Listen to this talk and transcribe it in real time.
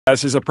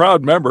is a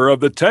proud member of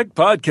the Tech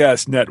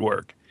Podcast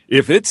Network.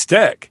 If it's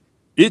tech,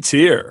 it's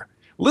here.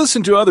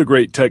 Listen to other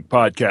great tech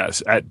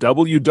podcasts at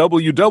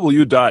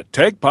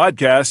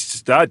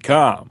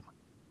www.techpodcasts.com.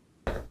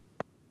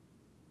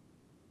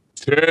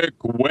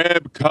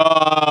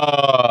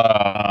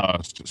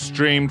 Techwebcast,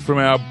 streamed from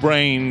our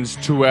brains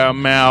to our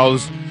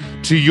mouths,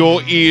 to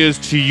your ears,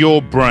 to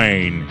your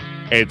brain.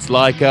 It's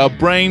like our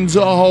brains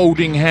are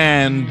holding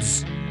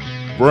hands.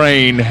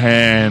 Brain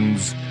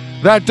hands.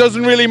 That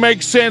doesn't really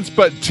make sense,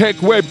 but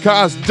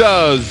Techwebcast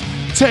does.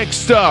 Tech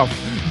stuff,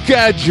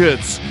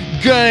 gadgets,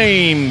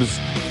 games.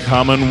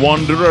 Come and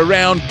wander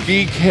around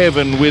geek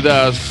heaven with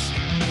us.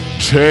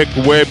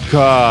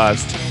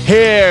 Techwebcast,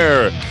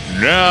 here,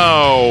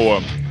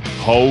 now.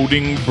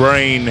 Holding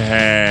brain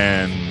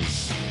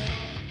hands.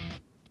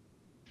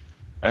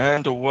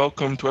 And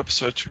welcome to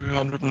episode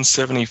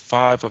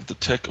 275 of the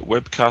Tech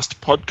Webcast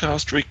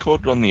podcast,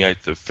 recorded on the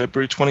 8th of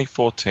February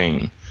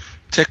 2014.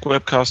 Tech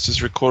Webcast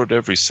is recorded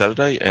every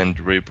Saturday and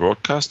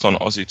rebroadcast on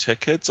Aussie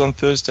Tech Heads on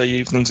Thursday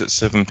evenings at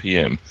 7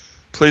 p.m.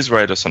 Please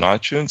rate us on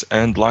iTunes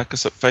and like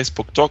us at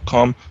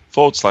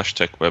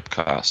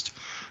facebook.com/techwebcast.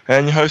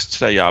 And your hosts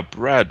today are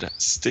Brad,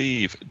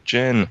 Steve,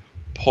 Jen,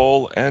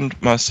 Paul, and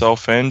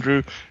myself,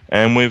 Andrew.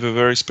 And we have a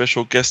very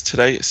special guest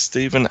today,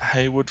 Stephen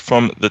Heywood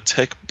from the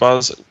Tech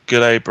Buzz.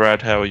 G'day,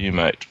 Brad. How are you,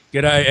 mate?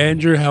 G'day,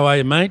 Andrew. How are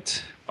you,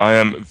 mate? I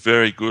am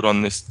very good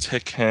on this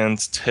Tech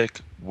Hands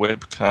Tech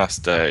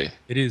Webcast Day.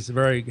 It is a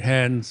very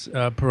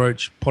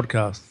hands-approach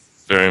podcast.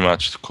 Very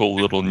much. Cool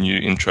little new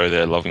intro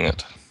there. Loving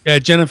it. Yeah,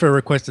 Jennifer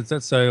requested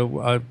that,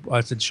 so I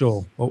said,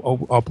 sure,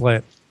 I'll play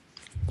it.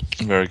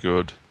 Very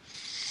good.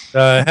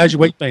 How's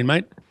your week been,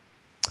 mate?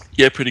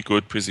 Yeah, pretty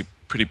good. Pretty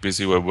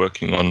busy. We're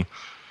working on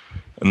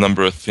a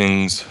number of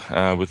things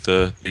with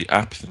the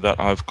app that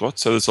I've got.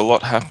 So there's a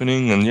lot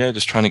happening, and yeah,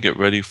 just trying to get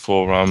ready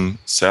for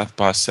South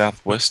by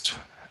Southwest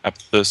at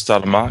the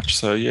start of March.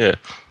 So yeah,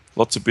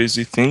 lots of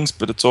busy things,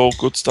 but it's all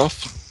good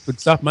stuff. Good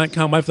stuff, mate.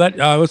 Can't wait for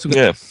that. I also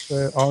got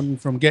on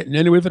from getting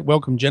into with it.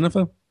 Welcome,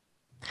 Jennifer.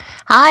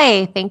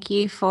 Hi, thank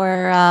you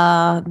for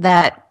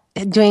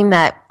doing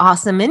that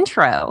awesome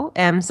intro.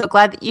 I'm so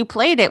glad that you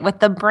played it with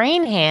the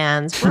brain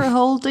hands. We're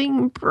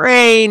holding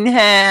brain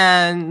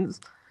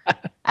hands.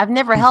 I've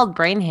never held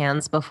brain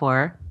hands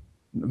before.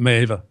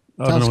 Me either.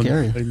 I Sounds don't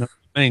know what it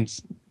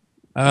means.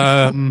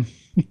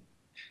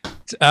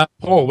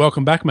 Paul,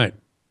 welcome back, mate.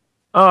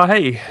 Oh,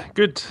 hey,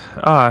 good.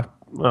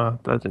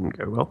 That didn't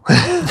go well.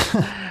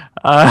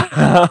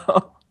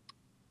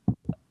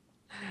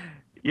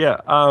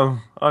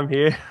 I'm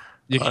here.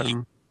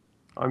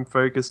 I'm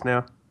focused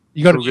now.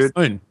 You got a new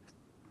phone?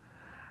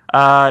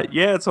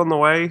 Yeah, it's on the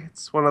way.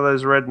 It's one of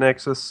those red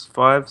Nexus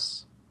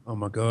 5s. Oh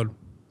my god!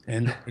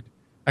 And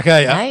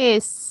okay,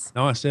 nice.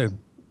 Nice, yeah.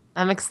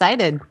 I'm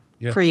excited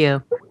for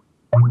you.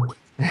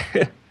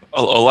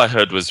 All I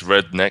heard was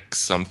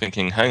rednecks. I'm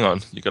thinking, hang on,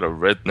 you got a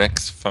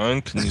rednecks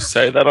phone? Can you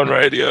say that on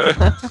radio?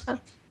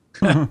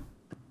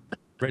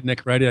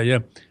 Redneck radio, yeah.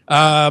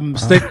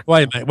 Steve,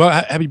 wait, mate. Well,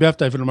 happy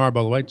birthday for tomorrow,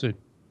 by the way, too.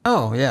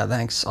 Oh, yeah,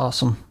 thanks.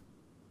 Awesome.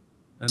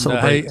 And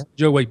hey, how's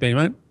your week been,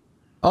 mate?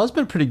 Oh, it's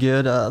been pretty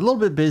good. A little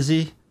bit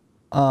busy.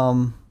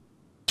 Trying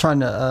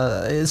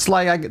to, it's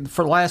like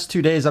for the last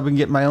 2 days, I've been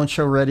getting my own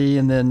show ready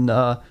and then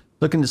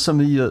looking at some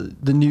of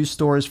the news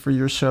stories for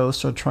your show.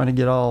 So trying to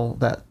get all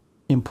that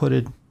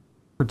inputted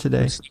for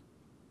today.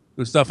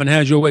 Good stuff. And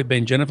how's your week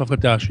been, Jennifer? I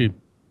forgot to ask you.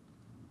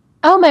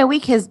 Oh, my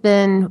week has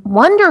been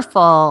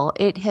wonderful.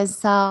 It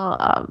has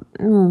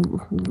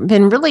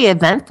been really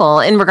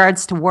eventful in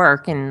regards to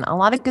work and a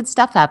lot of good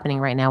stuff happening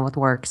right now with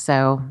work.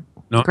 So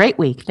great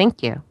week.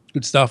 Thank you.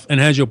 Good stuff. And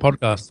how's your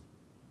podcast?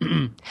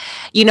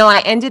 You know, I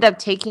ended up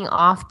taking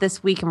off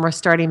this week and we're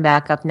starting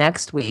back up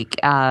next week,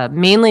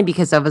 mainly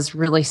because I was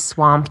really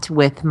swamped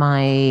with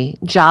my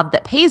job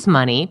that pays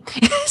money.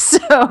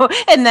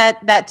 And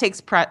that takes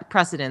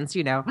precedence,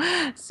 you know.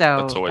 So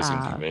that's always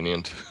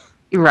inconvenient.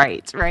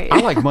 Right. I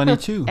like money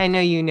too. I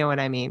know you know what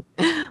I mean.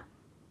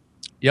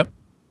 Yep.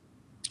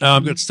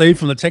 I've got Steve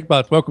from the Tech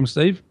Buzz. Welcome,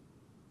 Steve.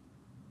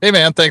 Hey,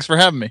 man. Thanks for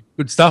having me.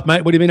 Good stuff,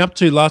 mate. What have you been up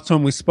to last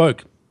time we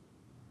spoke?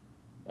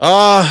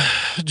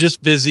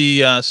 Just busy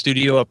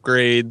studio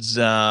upgrades,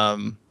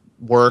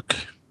 work,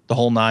 the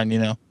whole nine, you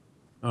know.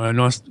 Oh,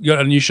 nice. You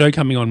got a new show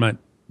coming on, mate?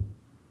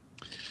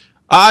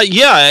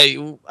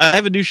 Yeah, I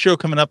have a new show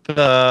coming up.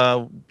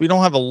 We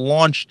don't have a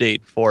launch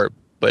date for it,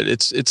 but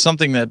it's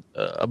something that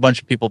a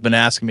bunch of people have been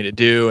asking me to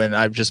do, and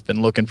I've just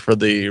been looking for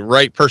the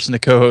right person to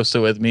co-host it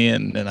with me,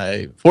 and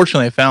I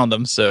fortunately found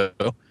them. So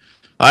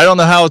I don't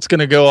know how it's going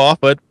to go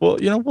off, but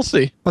we'll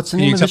see. What's the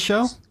name of the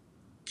show?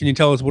 Can you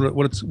tell us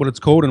what it's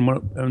called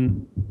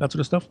and that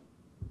sort of stuff?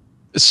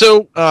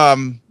 So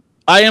I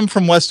am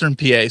from Western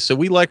PA, so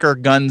we like our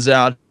guns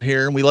out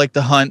here, and we like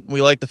to hunt,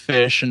 we like to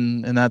fish,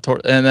 and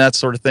that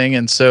sort of thing.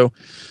 And so,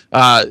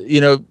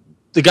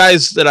 the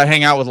guys that I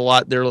hang out with a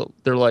lot, they're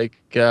like,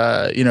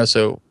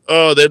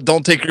 they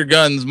don't take your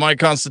guns, my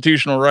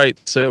constitutional right.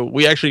 So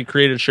we actually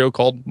created a show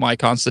called My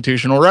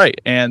Constitutional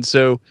Right, and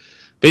so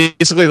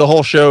basically the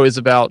whole show is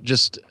about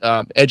just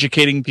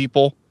educating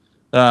people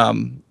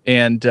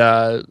and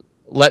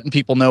letting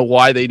people know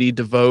why they need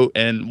to vote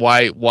and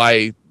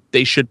why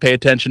they should pay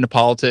attention to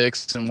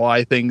politics and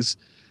why things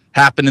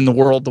happen in the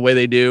world the way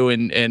they do,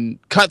 and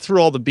cut through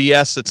all the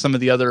BS that some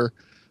of the other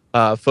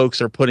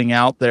folks are putting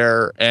out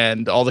there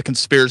and all the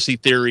conspiracy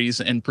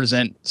theories, and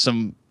present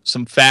some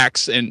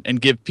facts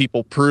and give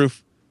people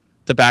proof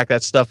to back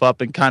that stuff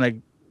up, and kind of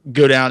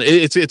go down.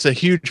 It's a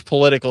huge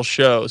political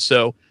show.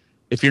 So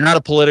if you're not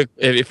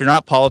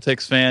a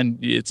politics fan,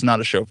 it's not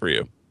a show for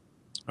you.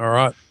 All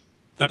right.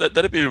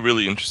 That'd be a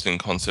really interesting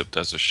concept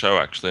as a show,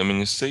 actually. I mean,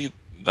 you see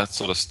that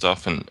sort of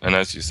stuff, and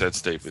as you said,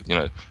 Steve, with,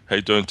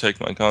 hey, don't take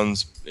my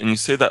guns, and you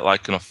see that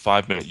like in a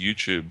 5-minute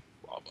YouTube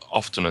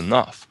often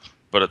enough,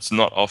 but it's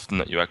not often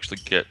that you actually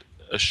get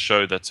a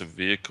show that's a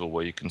vehicle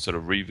where you can sort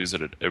of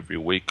revisit it every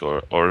week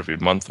or every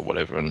month or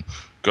whatever, and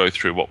go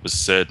through what was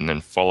said and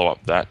then follow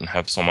up that and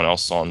have someone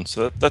else on.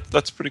 So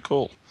that's pretty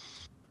cool.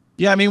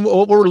 Yeah, I mean,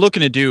 what we're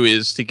looking to do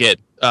is to get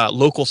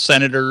local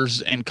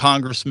senators and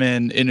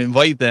congressmen and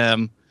invite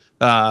them.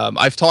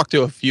 I've talked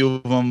to a few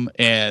of them,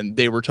 and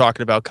they were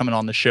talking about coming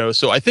on the show.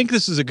 So I think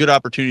this is a good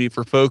opportunity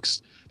for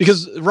folks,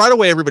 because right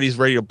away everybody's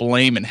ready to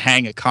blame and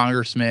hang a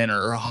congressman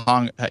or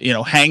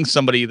hang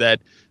somebody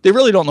that they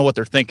really don't know what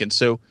they're thinking.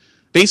 So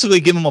basically,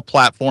 give them a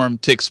platform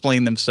to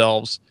explain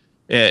themselves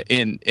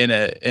in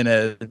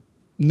a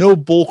no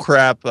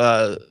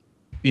bullcrap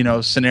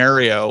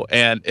scenario,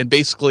 and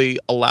basically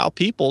allow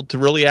people to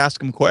really ask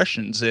them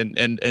questions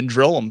and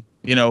drill them.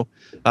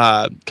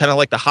 Kind of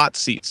like the hot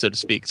seat, so to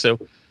speak. So.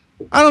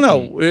 I don't know.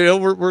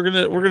 We're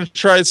gonna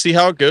try to see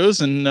how it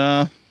goes, and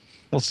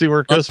we'll see where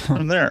it goes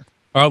from there.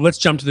 All right, let's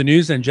jump to the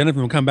news, and Jennifer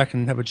will come back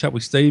and have a chat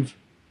with Steve.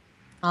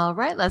 All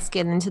right, let's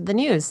get into the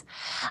news.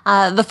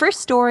 The first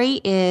story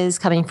is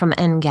coming from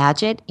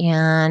Engadget,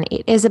 and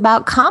it is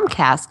about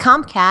Comcast.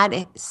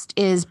 Comcast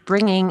is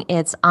bringing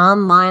its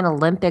online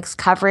Olympics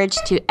coverage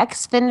to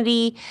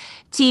Xfinity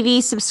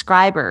TV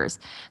subscribers.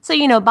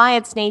 So, by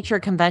its nature,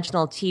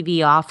 conventional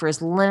TV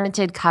offers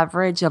limited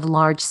coverage of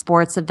large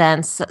sports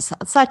events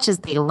such as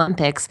the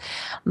Olympics.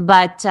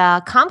 But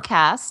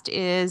Comcast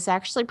is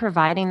actually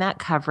providing that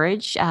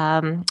coverage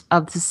of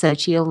the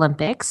Sochi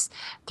Olympics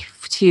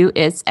to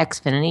its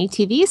Xfinity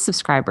TV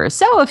subscribers.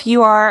 So if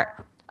you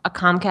are a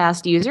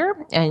Comcast user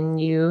and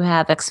you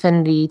have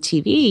Xfinity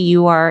TV,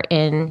 you are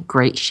in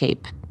great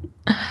shape.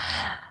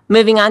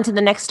 Moving on to the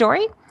next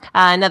story.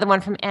 Another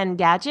one from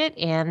Engadget,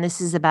 and this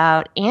is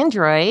about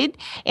Android.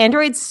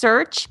 Android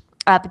search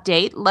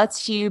update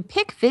lets you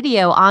pick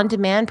video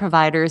on-demand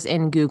providers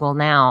in Google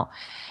Now.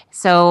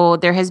 So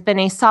there has been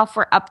a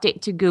software update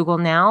to Google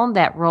Now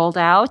that rolled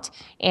out,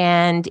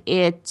 and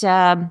it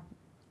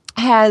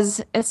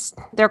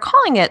they're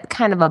calling it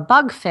kind of a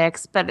bug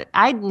fix, but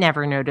I'd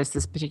never noticed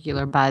this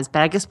particular buzz,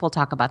 but I guess we'll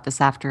talk about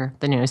this after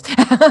the news.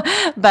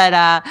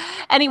 But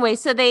anyway,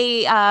 so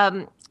they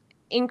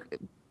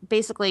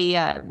basically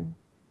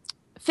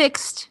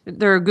fixed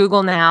their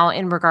Google Now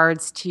in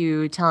regards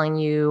to telling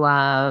you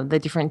the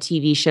different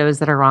TV shows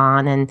that are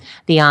on and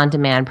the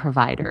on-demand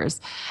providers.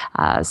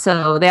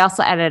 So they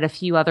also added a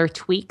few other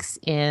tweaks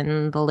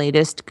in the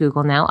latest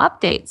Google Now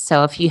update.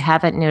 So if you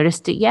haven't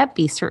noticed it yet,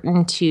 be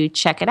certain to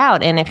check it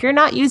out. And if you're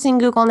not using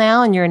Google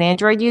Now and you're an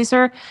Android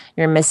user,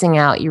 you're missing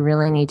out. You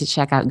really need to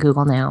check out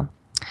Google Now.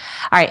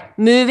 All right,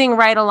 moving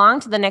right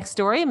along to the next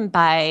story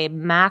by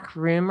Mac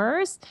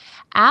Rumors.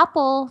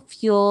 Apple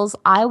fuels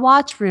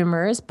iWatch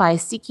rumors by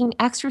seeking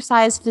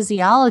exercise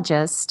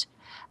physiologists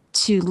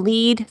to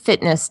lead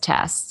fitness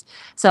tests.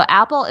 So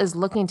Apple is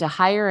looking to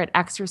hire an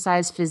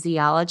exercise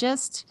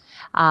physiologist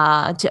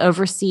to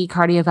oversee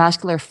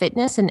cardiovascular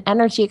fitness and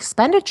energy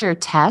expenditure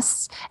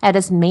tests at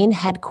its main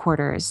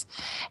headquarters.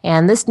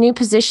 And this new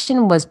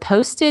position was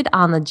posted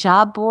on the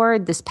job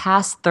board this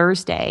past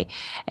Thursday.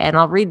 And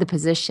I'll read the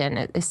position.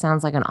 It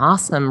sounds like an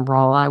awesome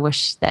role. I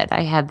wish that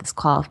I had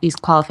these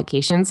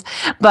qualifications.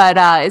 But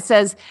it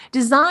says,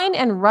 design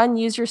and run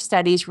user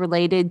studies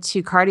related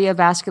to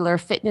cardiovascular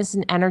fitness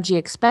and energy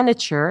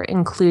expenditure,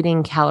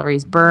 including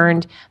calories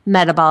burned,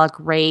 metabolic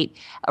rate,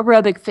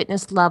 aerobic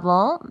fitness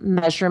level,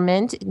 measurement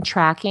and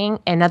tracking,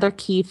 and other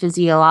key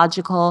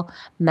physiological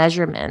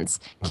measurements.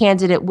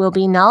 Candidate will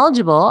be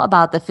knowledgeable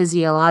about the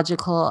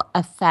physiological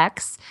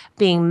effects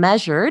being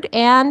measured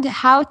and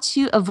how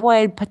to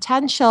avoid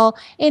potential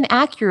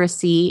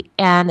inaccuracy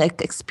and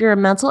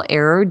experimental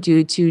error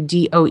due to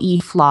DOE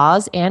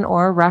flaws and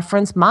or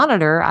reference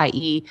monitor,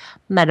 i.e.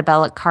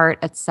 metabolic cart,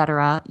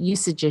 etc.,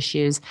 usage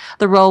issues.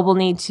 The role will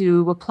need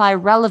to apply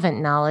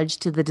relevant knowledge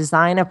to the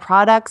design of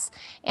products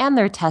and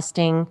their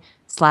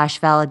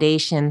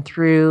testing/validation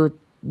through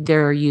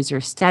their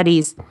user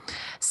studies.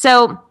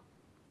 So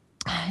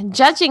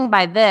judging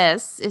by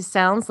this, it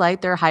sounds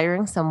like they're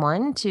hiring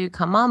someone to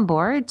come on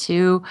board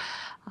to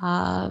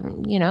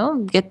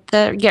get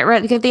the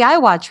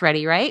iWatch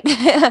ready, right?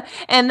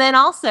 And then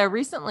also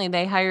recently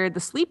they hired the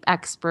sleep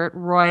expert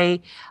Roy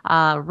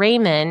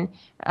Raymond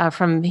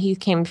he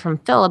came from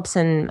Philips,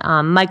 and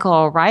Michael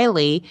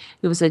O'Reilly,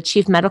 who was a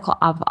chief medical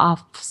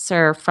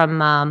officer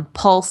from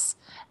Pulse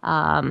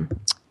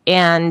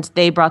and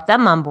they brought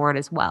them on board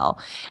as well.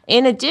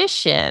 In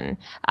addition,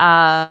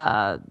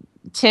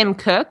 Tim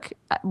Cook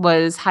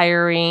was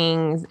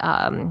hiring,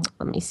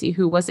 let me see,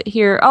 who was it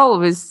here? Oh, it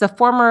was the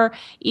former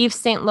Yves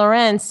Saint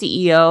Laurent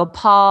CEO,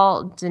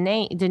 Paul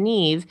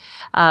Deneve.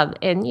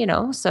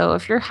 And, so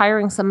if you're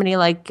hiring somebody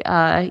like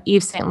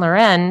Yves Saint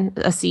Laurent,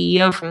 a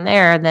CEO from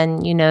there, then,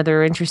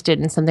 they're interested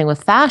in something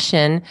with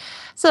fashion.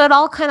 So it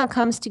all kind of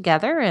comes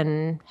together,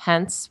 and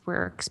hence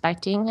we're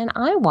expecting an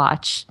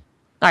iWatch.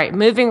 All right,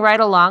 moving right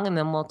along, and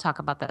then we'll talk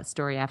about that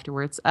story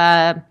afterwards.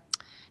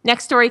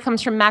 Next story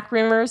comes from Mac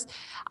Rumors.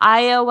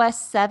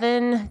 iOS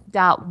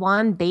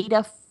 7.1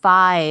 Beta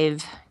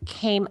 5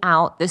 came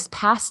out this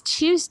past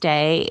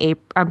Tuesday,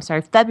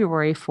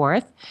 February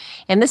 4th.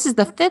 And this is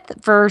the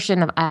 5th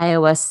version of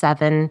iOS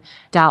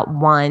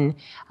 7.1.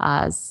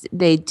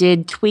 They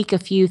did tweak a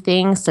few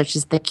things, such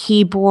as the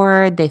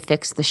keyboard. They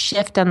fixed the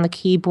shift on the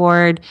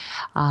keyboard.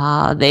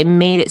 They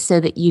made it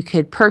so that you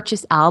could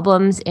purchase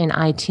albums in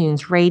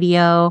iTunes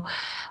Radio.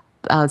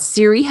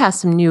 Siri has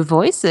some new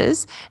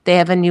voices. They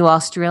have a new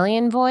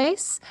Australian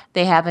voice.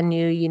 They have a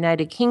new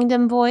United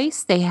Kingdom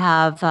voice. They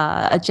have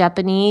a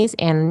Japanese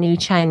and a new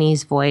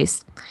Chinese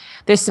voice.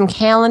 There's some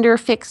calendar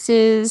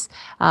fixes,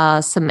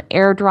 some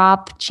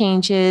AirDrop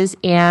changes,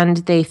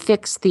 and they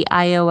fixed the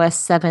iOS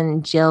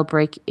 7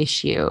 jailbreak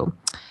issue.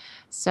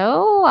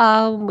 So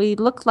it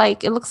looks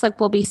like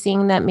we'll be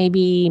seeing that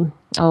maybe,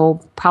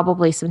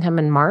 probably sometime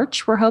in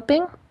March, we're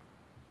hoping.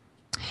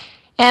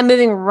 And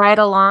moving right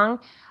along,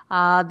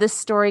 this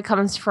story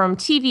comes from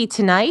TV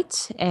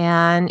Tonight,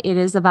 and it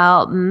is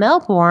about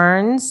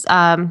Melbourne's,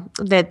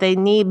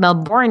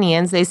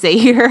 Melbournians, they say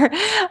here,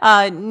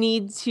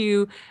 need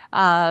to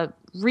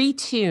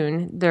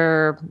retune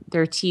their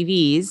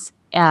TVs,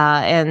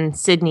 and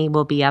Sydney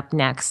will be up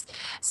next.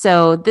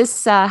 So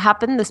this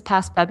happened this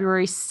past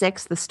February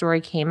 6th. The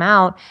story came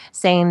out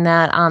saying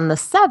that on the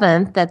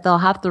 7th that they'll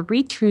have to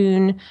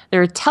retune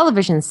their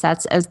television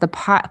sets as the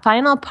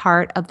final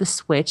part of the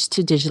switch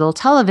to digital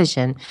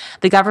television.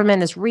 The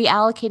government is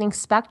reallocating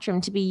spectrum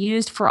to be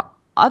used for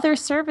other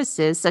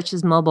services such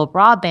as mobile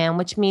broadband,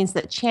 which means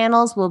that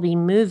channels will be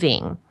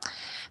moving.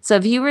 So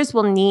viewers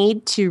will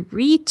need to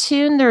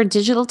retune their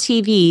digital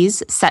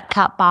TVs,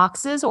 set-top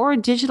boxes, or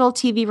digital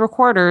TV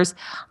recorders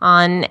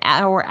on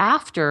or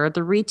after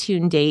the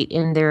retune date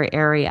in their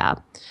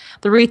area.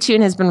 The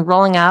retune has been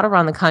rolling out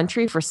around the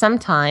country for some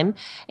time,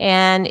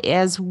 and it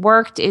is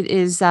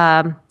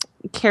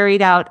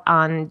carried out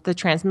on the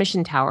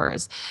transmission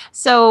towers.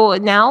 So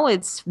now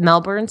it's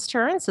Melbourne's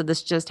turn, so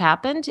this just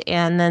happened,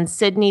 and then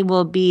Sydney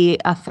will be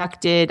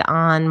affected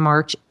on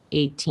March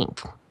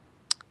 18th.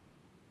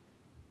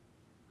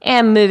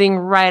 And moving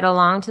right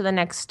along to the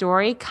next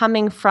story,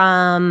 coming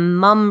from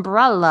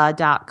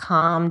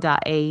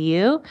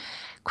mumbrella.com.au.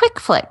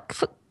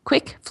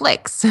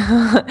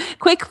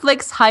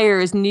 QuickFlix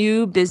hires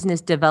new business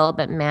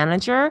development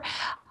manager.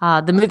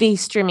 The movie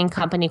streaming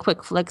company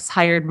QuickFlix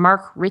hired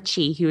Mark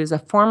Ritchie, who is a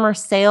former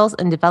sales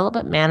and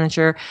development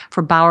manager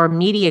for Bauer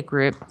Media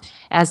Group,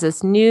 as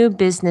its new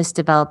business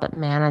development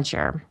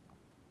manager.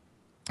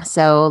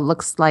 So it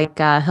looks like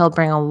he'll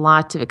bring a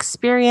lot of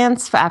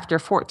experience. After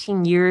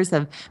 14 years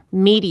of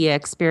media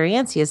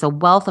experience, he has a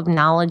wealth of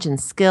knowledge and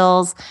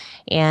skills,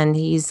 and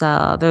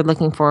they're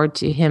looking forward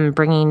to him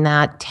bringing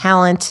that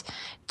talent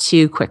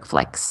to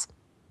QuickFlix.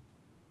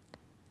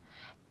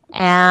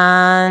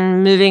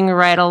 And moving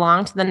right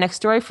along to the next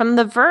story from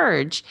The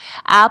Verge.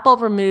 Apple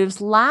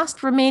removes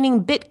last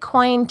remaining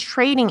Bitcoin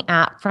trading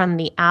app from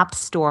the App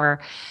Store.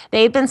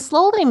 They've been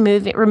slowly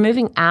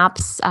removing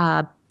apps,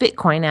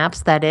 Bitcoin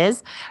apps, that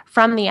is,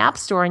 from the App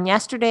Store. And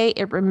yesterday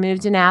it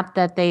removed an app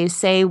that they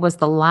say was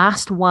the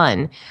last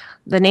one.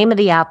 The name of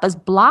the app is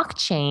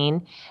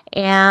Blockchain,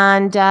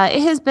 and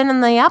it has been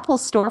in the Apple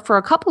Store for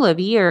a couple of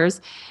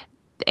years.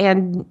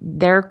 And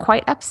they're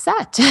quite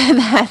upset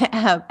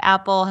that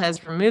Apple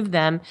has removed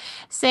them,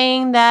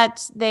 saying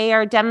that they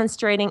are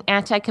demonstrating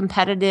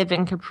anti-competitive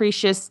and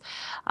capricious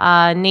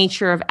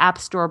nature of App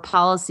Store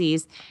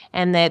policies,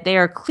 and that they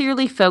are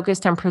clearly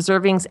focused on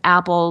preserving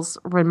Apple's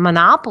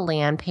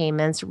monopoly on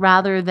payments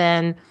rather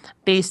than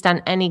based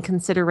on any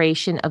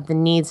consideration of the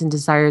needs and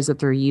desires of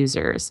their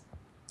users.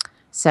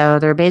 So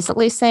they're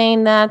basically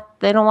saying that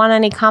they don't want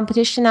any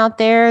competition out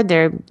there.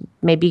 They're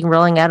maybe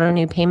rolling out a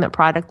new payment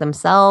product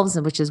themselves,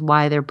 which is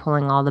why they're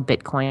pulling all the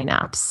Bitcoin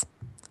apps.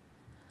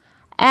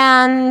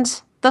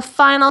 And the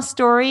final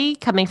story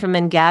coming from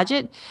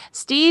Engadget,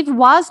 Steve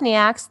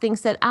Wozniak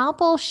thinks that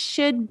Apple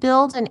should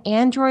build an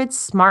Android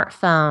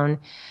smartphone.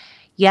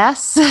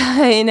 Yes,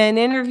 in an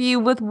interview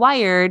with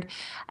Wired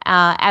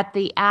at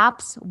the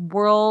Apps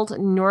World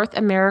North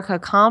America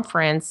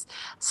Conference,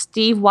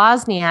 Steve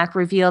Wozniak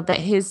revealed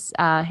his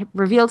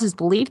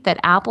belief that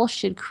Apple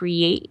should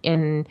create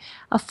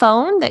a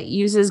phone that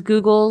uses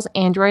Google's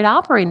Android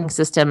operating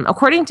system.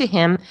 According to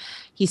him,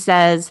 he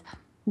says,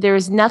 there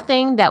is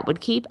nothing that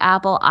would keep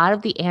Apple out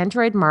of the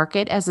Android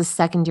market as a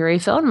secondary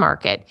phone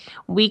market.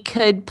 We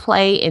could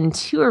play in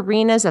two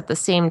arenas at the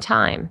same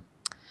time.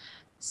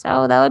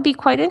 So that would be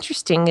quite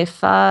interesting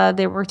if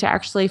they were to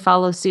actually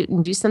follow suit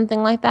and do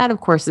something like that.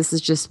 Of course, this is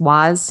just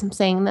Woz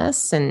saying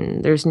this,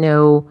 and there's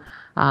no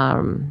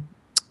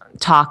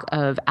talk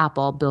of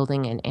Apple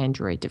building an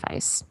Android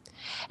device.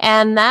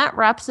 And that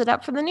wraps it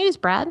up for the news,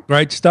 Brad.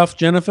 Great stuff,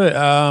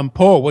 Jennifer.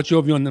 Paul, what's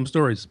your view on them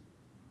stories?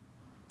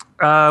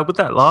 With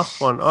that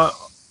last one,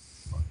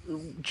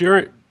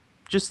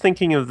 just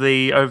thinking of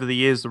over the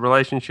years, the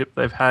relationship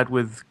they've had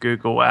with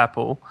Google,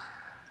 Apple,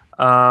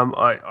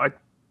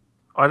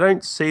 I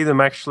don't see them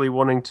actually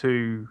wanting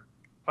to,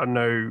 I don't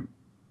know,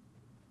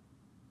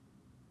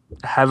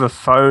 have a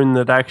phone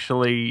that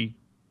actually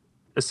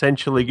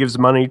essentially gives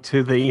money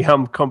to the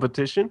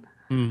competition.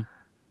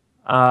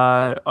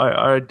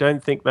 I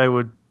don't think they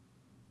would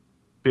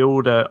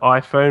build an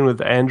iPhone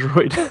with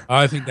Android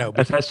I think that would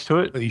be attached to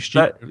it.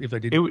 if they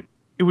did.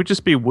 It would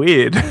just be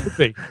weird. It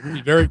would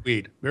be very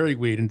weird. Very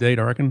weird indeed,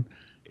 I reckon.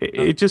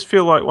 It just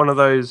feel like one of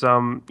those,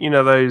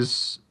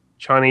 those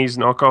Chinese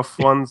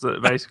knockoff ones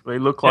that basically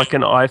look like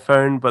an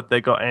iPhone, but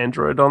they got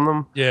Android on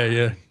them.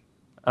 Yeah.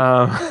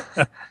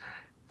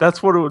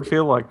 That's what it would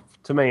feel like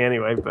to me,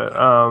 anyway. But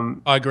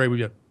I agree with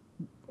you.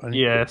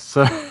 Yeah.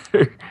 So,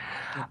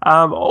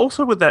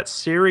 also with that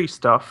Siri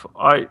stuff,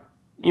 how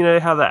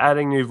they're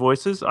adding new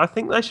voices. I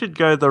think they should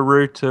go the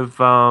route of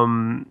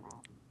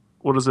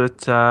what is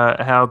it?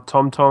 How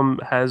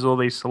TomTom has all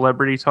these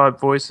celebrity type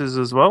voices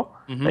as well.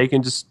 They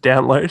can just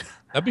download.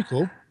 That'd be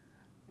cool.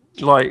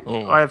 Like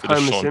I have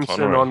Homer Simpson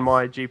Connery. on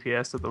my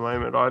GPS at the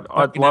moment.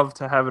 I'd love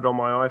to have it on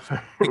my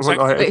iPhone when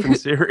I Wait, open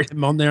Siri.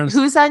 I'm on there.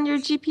 Who's on your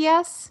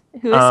GPS?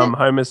 Who is it?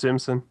 Homer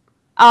Simpson.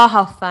 Oh,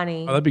 how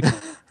funny! Oh, that'd be cool.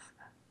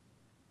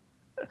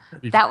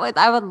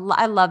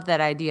 I love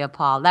that idea,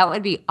 Paul. That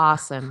would be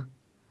awesome.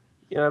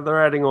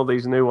 They're adding all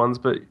these new ones,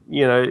 but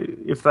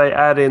if they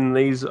add in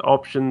these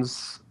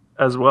options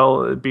as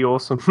well, it'd be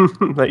awesome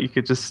that you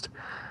could just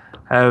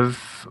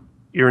have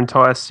your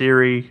entire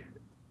Siri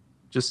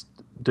just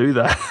do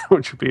that,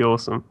 which would be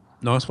awesome.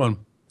 Nice one.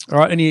 All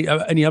right. Any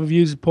other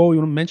views, Paul,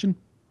 you want to mention?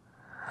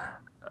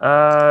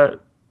 No,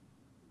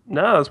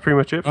 that's pretty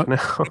much it for now.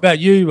 What about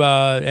you,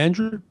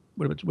 Andrew?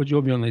 What's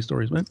your view on these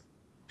stories, man?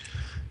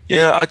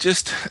 Yeah,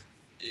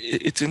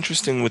 it's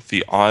interesting with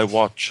the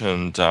iWatch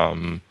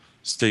and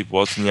Steve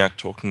Wozniak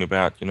talking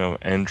about,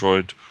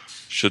 Android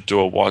should do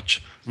a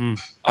watch.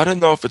 I don't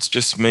know if it's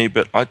just me,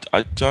 but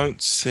I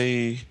don't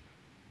see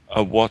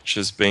a watch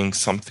as being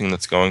something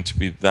that's going to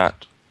be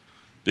that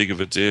big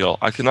of a deal.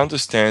 I can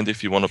understand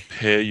if you want to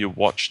pair your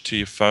watch to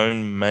your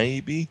phone,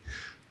 maybe.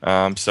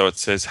 So it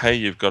says, hey,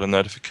 you've got a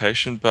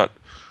notification, but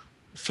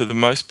for the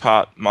most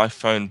part, my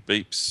phone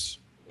beeps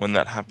when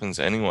that happens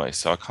anyway,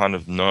 so I kind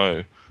of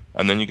know.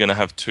 And then you're going to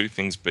have two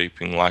things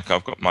beeping, like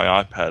I've got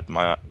my iPad,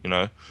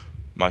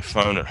 my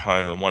phone at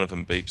home, and one of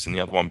them beeps and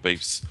the other one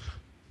beeps.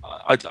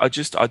 I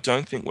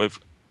don't think an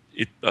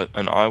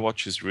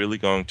iWatch is really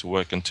going to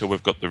work until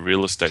we've got the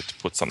real estate to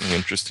put something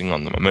interesting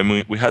on them. I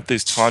mean, we had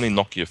these tiny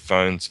Nokia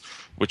phones,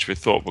 which we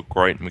thought were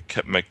great, and we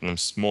kept making them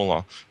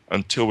smaller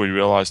until we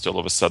realized all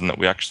of a sudden that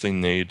we actually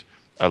need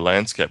a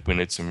landscape. We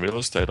need some real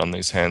estate on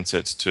these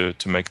handsets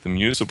to make them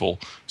usable.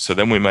 So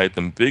then we made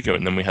them bigger,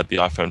 and then we had the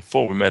iPhone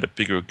 4. We made it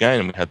bigger again,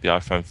 and we had the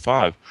iPhone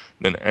 5.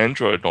 Then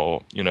Android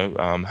or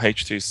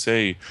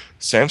HTC,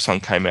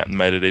 Samsung came out and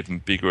made it even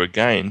bigger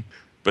again.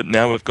 But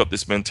now we've got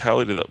this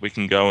mentality that we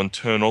can go and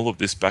turn all of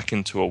this back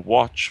into a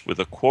watch with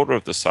a quarter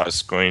of the size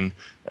screen,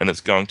 and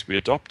it's going to be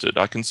adopted.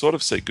 I can sort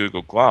of see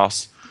Google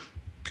Glass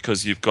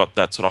because you've got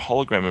that sort of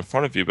hologram in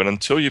front of you, but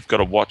until you've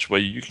got a watch where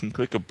you can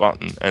click a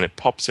button and it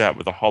pops out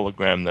with a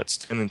hologram that's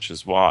 10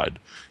 inches wide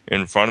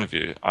in front of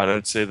you, I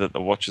don't see that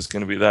the watch is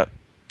going to be that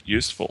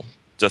useful.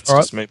 That's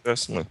just me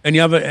personally. Any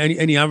other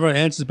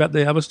answers about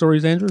the other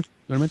stories, Andrew?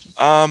 You want to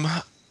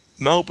mention?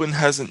 Melbourne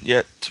hasn't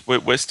yet.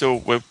 We're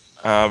still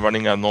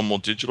running our normal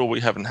digital.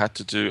 We haven't had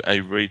to do a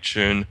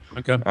retune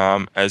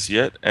as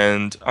yet.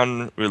 And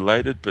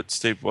unrelated, but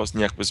Steve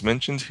Wozniak was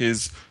mentioned.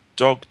 His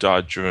dog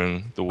died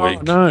during the week.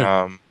 Oh,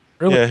 no.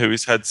 Really? Yeah, who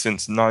he's had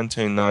since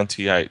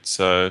 1998.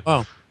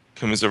 So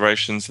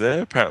commiserations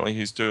there. Apparently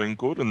he's doing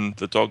good, and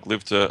the dog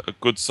lived a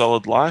good,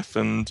 solid life,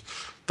 and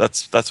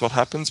that's what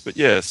happens. But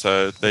yeah,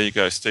 so there you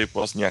go. Steve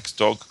Wozniak's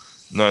dog,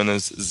 known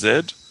as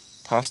Zed,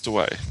 passed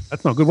away.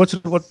 That's not good. What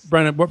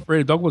breed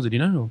of dog was it? Do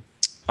you know?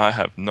 I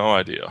have no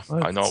idea.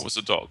 I know it was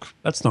a dog.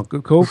 That's not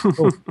good. Cool.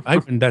 I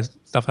hate when that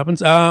stuff happens.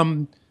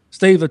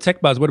 Steve, the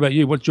Tech Buzz, what about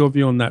you? What's your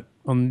view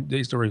on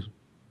these stories?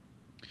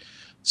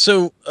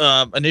 So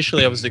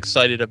initially I was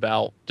excited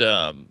about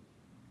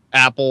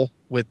Apple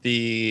with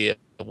the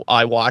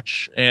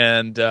iWatch,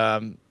 and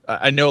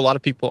I know a lot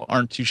of people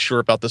aren't too sure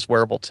about this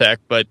wearable tech,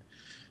 but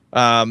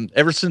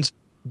ever since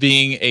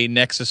being a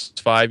Nexus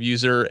 5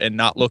 user and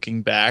not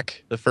looking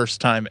back the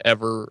first time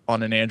ever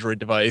on an Android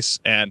device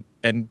and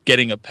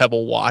getting a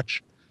Pebble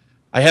watch,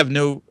 I have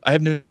no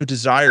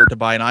desire to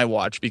buy an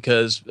iWatch,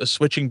 because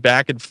switching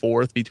back and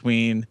forth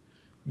between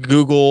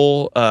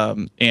Google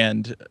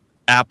and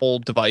Apple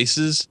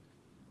devices,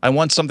 I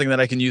want something that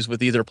I can use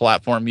with either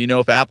platform.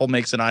 If Apple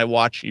makes an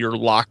iWatch, you're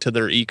locked to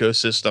their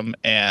ecosystem,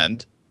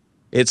 and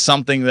it's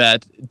something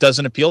that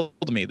doesn't appeal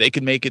to me. They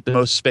could make it the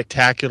most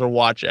spectacular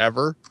watch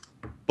ever,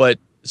 but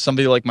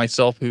somebody like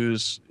myself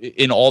who's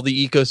in all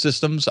the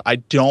ecosystems, I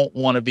don't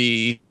want to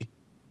be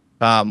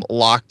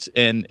locked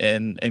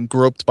and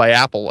groped by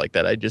Apple like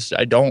that. I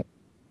don't.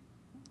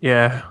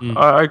 Yeah,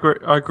 I agree.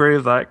 I agree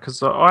with that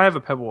because I have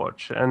a Pebble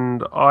Watch,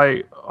 and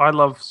I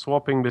love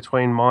swapping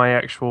between my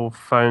actual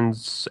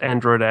phone's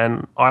Android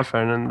and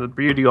iPhone. And the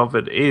beauty of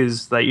it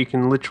is that you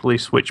can literally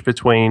switch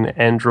between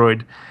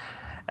Android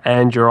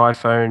and your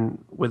iPhone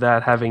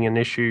without having an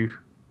issue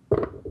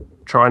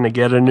trying to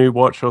get a new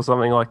watch or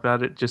something like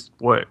that. It just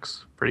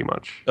works pretty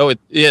much. Oh,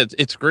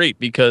 it's great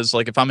because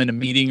like if I'm in a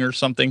meeting or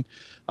something,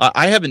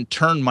 I haven't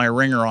turned my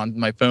ringer on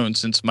my phone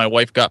since my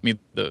wife got me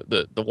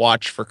the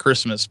watch for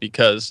Christmas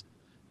because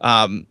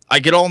I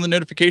get all the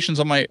notifications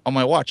on my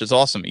watch. It's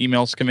awesome.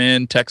 Emails come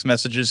in, text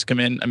messages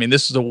come in. I mean,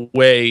 this is the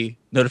way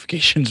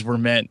notifications were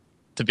meant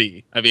to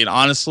be. I mean,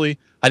 honestly,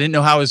 I didn't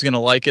know how I was going to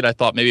like it. I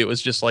thought maybe it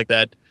was just like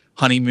that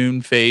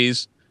honeymoon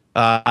phase.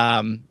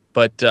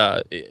 But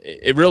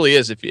it really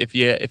is. If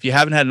you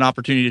haven't had an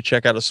opportunity to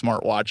check out a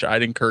smartwatch,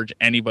 I'd encourage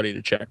anybody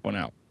to check one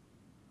out.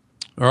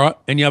 All right.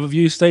 Any other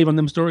views, Steve, on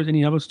them stories?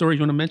 Any other stories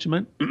you want to mention,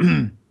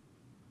 man?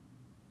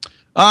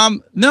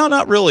 No,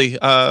 not really.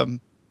 I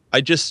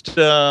just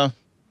I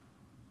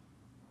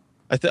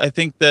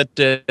think that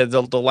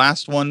the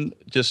last one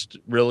just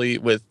really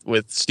with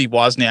Steve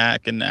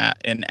Wozniak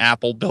and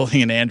Apple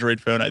building an Android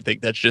phone, I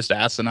think that's just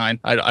asinine.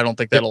 I don't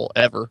think that'll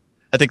ever.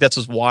 I think that's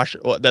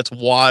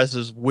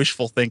Woz's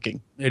wishful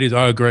thinking. It is.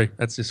 I agree.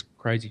 That's just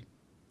crazy.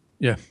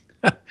 Yeah.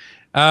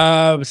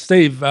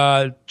 Steve,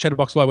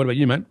 Chatterbox Live, what about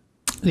you, man?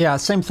 Yeah,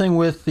 same thing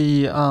with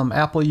the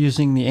Apple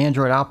using the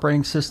Android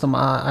operating system.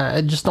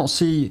 I just don't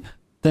see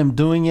them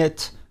doing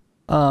it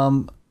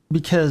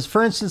because,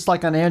 for instance,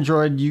 like on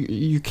Android,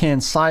 you can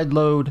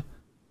sideload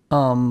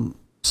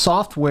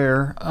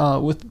software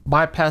with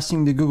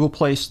bypassing the Google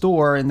Play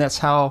Store, and that's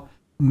how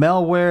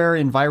malware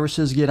and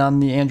viruses get on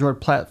the Android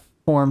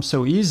platform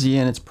so easy,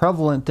 and it's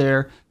prevalent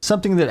there.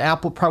 Something that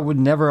Apple probably would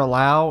never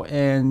allow,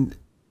 and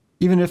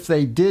even if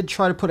they did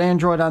try to put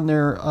Android on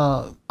their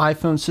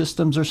iPhone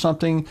systems or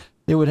something,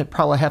 they would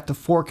probably have to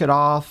fork it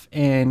off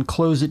and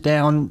close it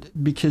down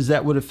because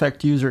that would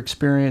affect user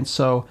experience.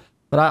 So,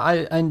 but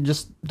I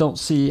just don't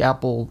see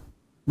Apple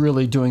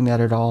really doing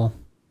that at all.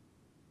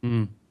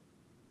 All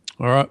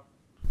right.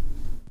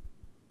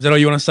 Is that all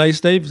you want to say,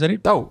 Steve? Is that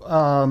it? Oh,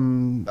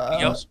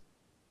 Yes.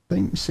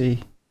 let me see.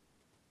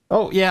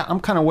 Oh, yeah, I'm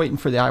kind of waiting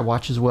for the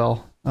iWatch as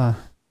well.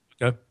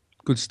 Okay.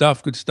 Good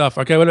stuff. Good stuff.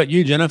 Okay. What about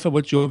you, Jennifer?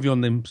 What's your view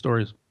on them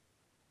stories?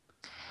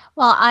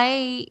 Well,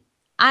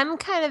 I'm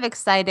kind of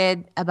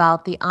excited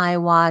about the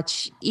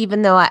iWatch,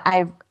 even though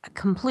I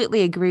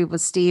completely agree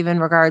with Steve in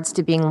regards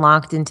to being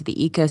locked into the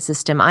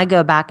ecosystem. I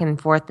go back and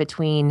forth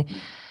between,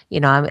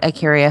 I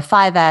carry a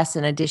 5S.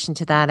 In addition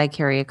to that, I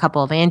carry a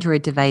couple of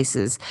Android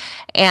devices,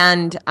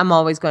 and I'm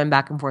always going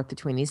back and forth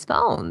between these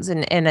phones.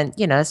 And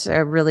so I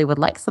really would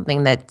like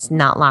something that's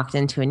not locked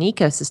into an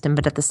ecosystem,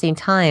 but at the same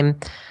time,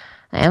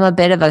 I am a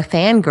bit of a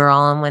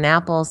fangirl, and when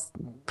Apple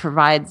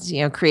provides,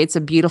 creates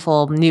a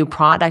beautiful new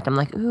product, I'm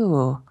like,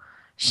 ooh,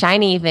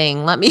 shiny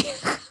thing. Let me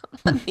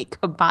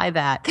go buy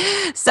that.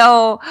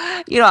 So,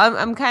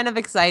 I'm kind of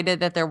excited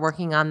that they're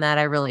working on that.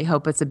 I really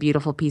hope it's a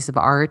beautiful piece of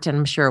art, and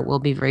I'm sure it will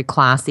be very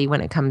classy when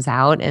it comes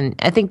out. And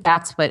I think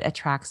that's what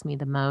attracts me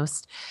the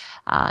most.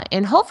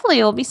 And hopefully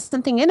it will be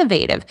something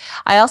innovative.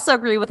 I also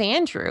agree with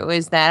Andrew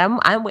is that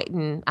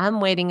I'm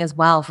waiting as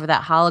well for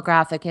that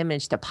holographic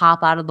image to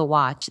pop out of the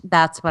watch.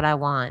 That's what I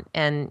want.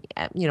 And,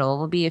 it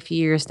will be a few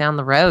years down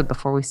the road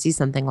before we see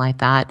something like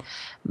that.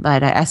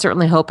 But I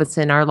certainly hope it's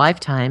in our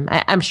lifetime.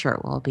 I'm sure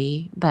it will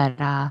be, but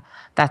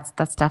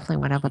that's definitely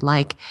what I would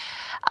like.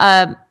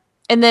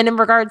 And then in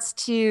regards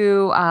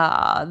to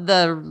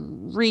the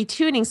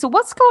retuning, so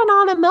what's going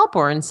on in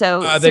Melbourne?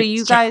 So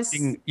you guys,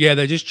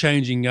 they're just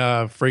changing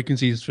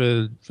frequencies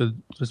for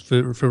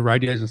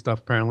radios and stuff.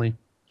 Apparently,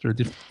 sort of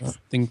different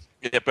things.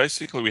 Yeah,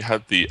 basically we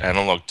had the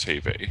analog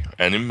TV,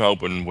 and in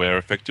Melbourne we're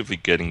effectively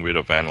getting rid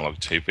of analog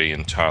TV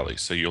entirely.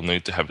 So you'll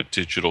need to have a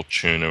digital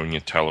tuner in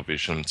your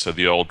television. So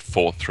the old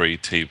 4:3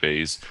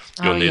 TVs,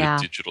 you'll need a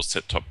digital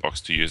set-top box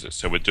to use it.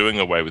 So we're doing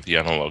away with the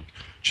analog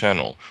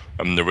channel.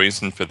 The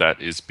reason for that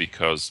is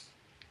because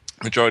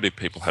majority of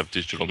people have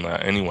digital now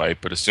anyway,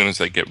 but as soon as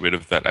they get rid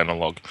of that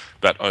analog,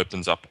 that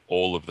opens up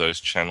all of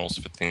those channels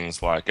for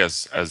things like,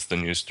 as the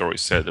news story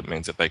said, it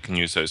means that they can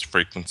use those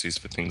frequencies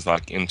for things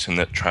like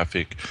internet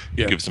traffic.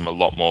 It gives them a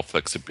lot more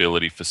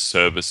flexibility for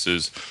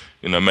services,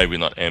 maybe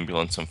not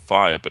ambulance and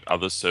fire, but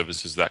other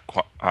services that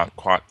aren't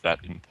quite that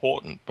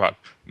important, but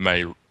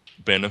may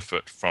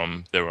benefit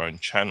from their own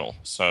channel.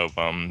 So,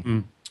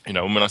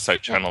 when I say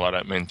channel, I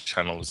don't mean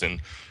channel as in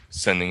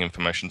sending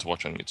information to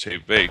watch on your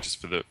TV just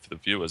for the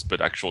viewers,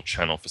 but actual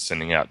channel for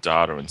sending out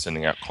data and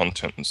sending out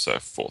content and so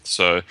forth.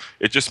 So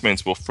it just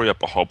means we'll free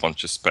up a whole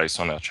bunch of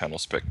space on our channel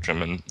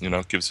spectrum, and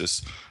it gives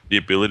us the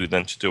ability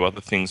then to do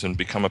other things and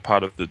become a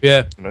part of the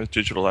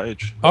digital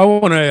age. I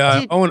want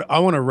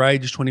a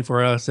Rage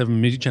 24/7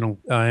 music channel,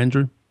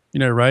 Andrew. You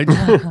know, Rage.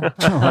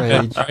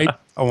 Rage. Rage.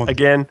 I want.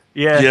 Again,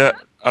 yeah. Yeah,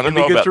 I don't It'd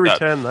be know good about to that.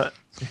 return that.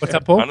 What's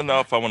that, Paul? I don't know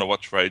if I want to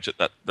watch Rage at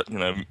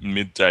that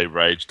midday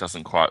Rage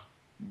doesn't quite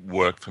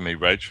work for me.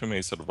 Rage for me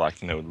is sort of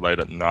like, late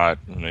at night,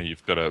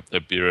 you've got a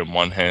beer in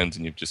one hand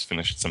and you've just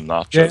finished some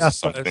nachos or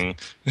something.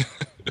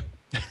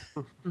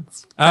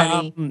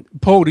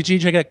 Paul, did you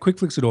check out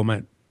QuickFlix at all,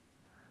 mate?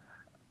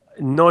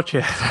 Not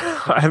yet.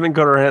 I haven't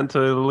got around to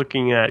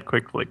looking at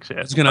QuickFlix yet.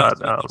 I was going to ask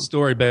that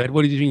story, but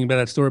what did you think about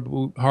that story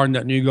about hiring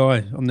that new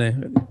guy on there?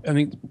 I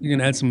think you're going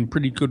to add some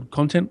pretty good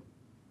content.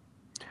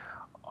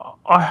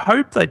 I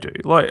hope they do.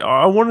 Like,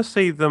 I want to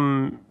see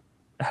them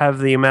have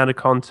the amount of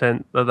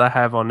content that they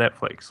have on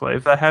Netflix. Like,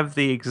 if they have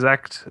the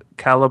exact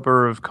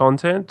caliber of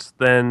content,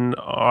 then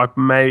I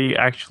may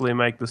actually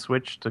make the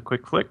switch to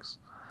QuickFlix.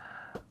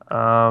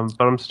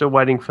 But I'm still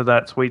waiting for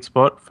that sweet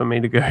spot for me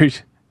to go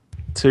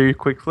to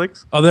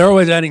QuickFlix. Oh, they're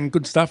always adding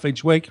good stuff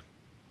each week.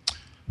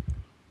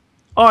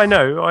 Oh, I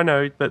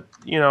know, but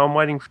I'm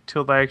waiting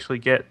till they actually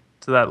get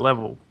to that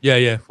level.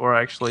 Yeah. Before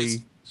I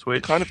actually switch.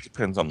 It kind of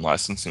depends on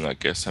licensing, I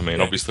guess. I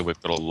mean, obviously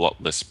we've got a lot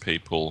less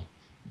people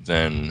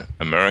than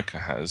America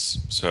has,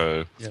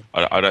 so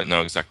I don't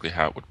know exactly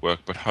how it would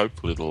work, but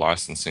hopefully the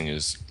licensing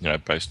is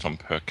based on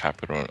per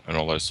capita and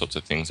all those sorts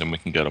of things, and we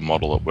can get a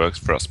model that works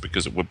for us,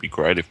 because it would be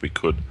great if we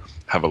could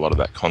have a lot of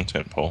that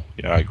content, Paul.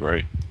 Yeah, I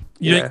agree.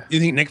 You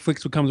think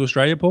Netflix will come to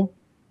Australia, Paul?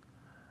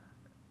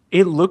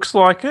 It looks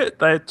like it.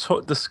 They're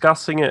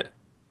discussing it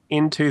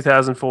in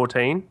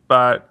 2014,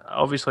 but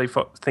obviously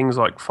things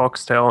like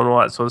Foxtel and all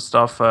that sort of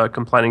stuff are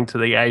complaining to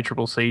the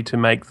ACCC to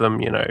make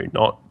them,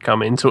 not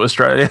come into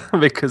Australia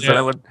because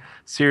that would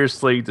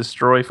seriously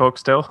destroy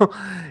Foxtel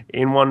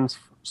in one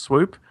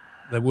swoop.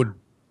 They would.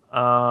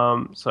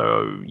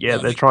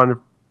 They're trying to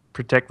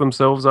protect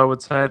themselves, I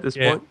would say, at this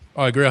point.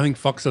 I agree. I think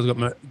Foxtel's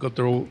got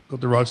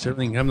the rights to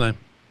everything, haven't they?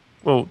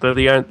 Well,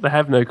 they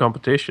have no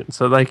competition,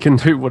 so they can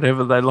do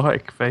whatever they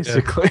like,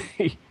 basically.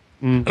 Yeah.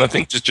 And I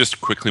think just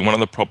quickly, one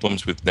of the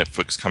problems with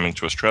Netflix coming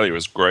to Australia,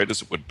 as great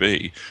as it would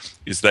be,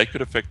 is they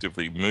could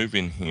effectively move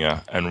in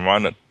here and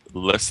run at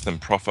less than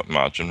profit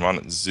margin, run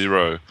at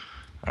zero,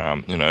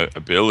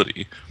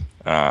 ability,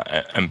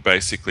 and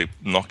basically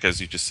knock, as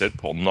you just said,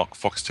 Paul, knock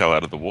Foxtel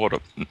out of the water.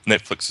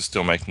 Netflix is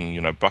still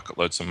making, bucket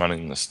loads of money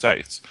in the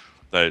States.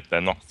 They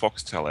knock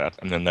Foxtel out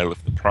and then they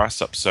lift the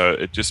price up. So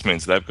it just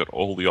means they've got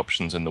all the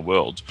options in the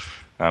world.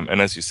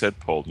 And as you said,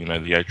 Paul, the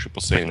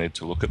ACCC need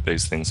to look at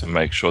these things and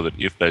make sure that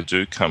if they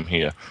do come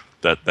here,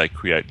 that they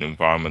create an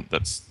environment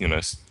that's,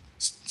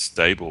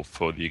 stable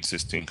for the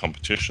existing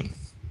competition.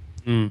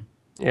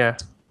 Yeah.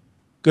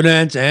 Good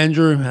answer,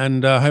 Andrew,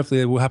 and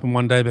hopefully it will happen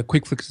one day. But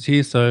QuickFlix is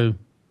here, so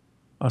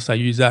I say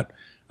use that.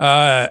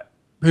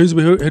 Who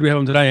do we have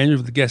on today, Andrew,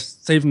 for the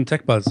guest? Steve from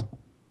TechBuzz.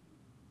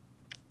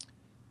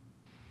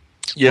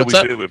 Yeah, we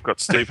do. We've got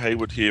Steve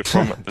Heywood here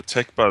from the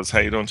TechBuzz. How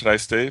you doing today,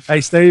 Steve?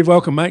 Hey, Steve.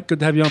 Welcome, mate. Good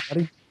to have you on,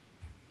 buddy.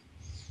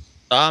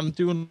 I'm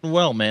doing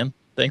well, man.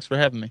 Thanks for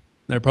having me.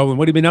 No problem.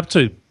 What have you been up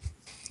to?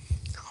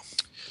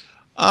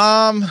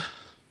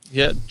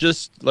 Yeah,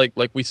 just like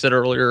we said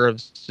earlier,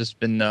 I've just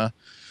been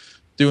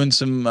doing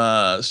some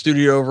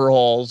studio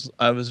overhauls.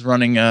 I was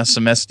running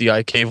some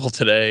SDI cable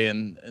today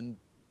and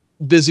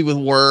busy with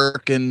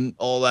work and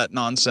all that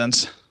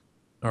nonsense.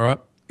 All right.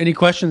 Any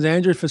questions,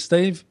 Andrew, for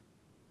Steve?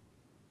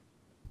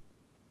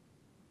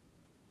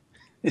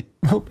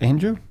 Oh,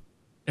 Andrew?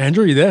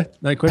 Andrew, you there?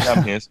 No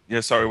question. Yes. Yeah,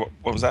 sorry,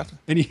 what was that?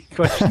 Any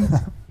questions?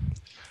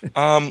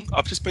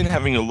 I've just been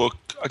having a look.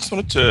 I just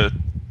wanted to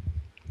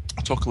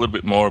talk a little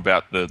bit more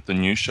about the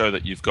new show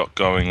that you've got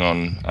going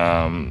on,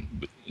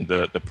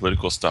 the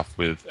political stuff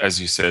with, as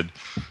you said,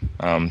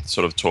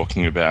 sort of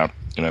talking about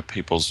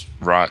people's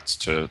rights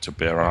to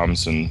bear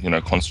arms and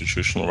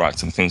constitutional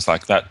rights and things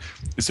like that.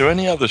 Is there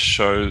any other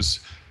shows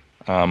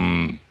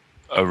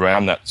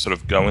around that sort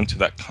of go into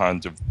that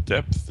kind of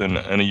depth, and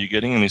are you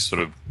getting any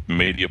sort of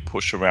media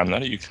push around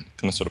that? Are you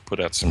going to sort of put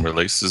out some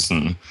releases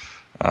and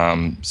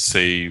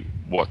see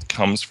what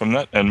comes from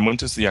that? And when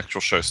does the actual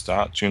show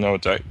start? Do you know a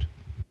date?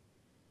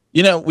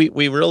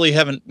 We really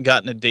haven't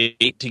gotten a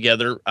date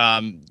together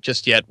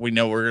just yet. We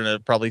know we're going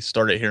to probably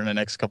start it here in the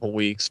next couple of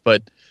weeks,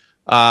 but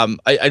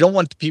I don't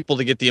want people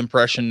to get the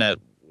impression that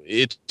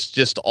it's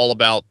just all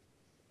about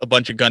a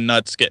bunch of gun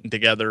nuts getting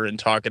together and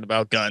talking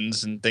about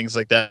guns and things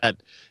like that.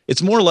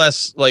 It's more or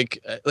less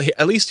like,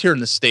 at least here in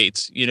the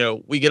States,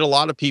 we get a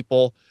lot of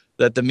people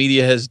that the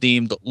media has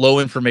deemed low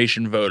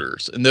information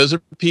voters. And those are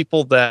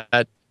people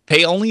that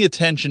pay only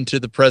attention to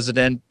the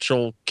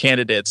presidential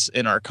candidates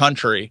in our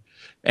country.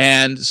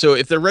 And so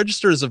if they're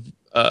registered as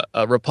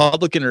a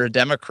Republican or a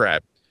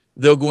Democrat,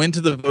 they'll go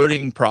into the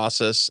voting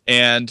process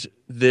and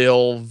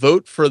they'll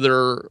vote for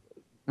their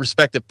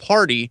respective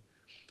party,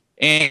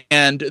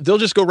 and they'll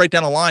just go right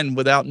down the line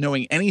without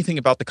knowing anything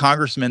about the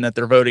congressman that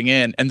they're voting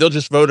in, and they'll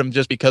just vote them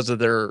just because of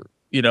their,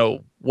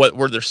 what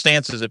were their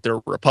stances, if they're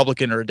a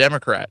Republican or a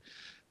Democrat.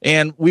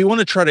 And we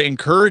want to try to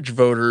encourage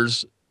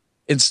voters,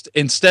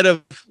 instead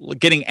of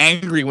getting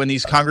angry when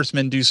these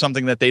congressmen do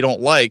something that they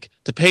don't like,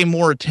 to pay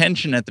more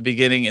attention at the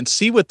beginning and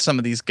see what some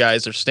of these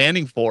guys are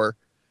standing for.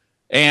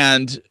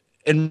 And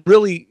and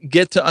really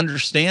get to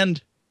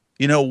understand,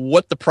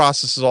 what the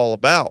process is all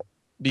about.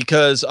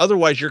 Because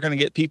otherwise you're going to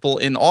get people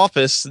in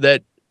office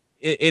that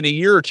in a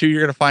year or two,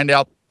 you're going to find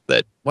out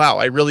that, wow,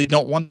 I really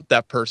don't want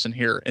that person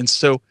here. And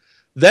so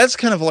that's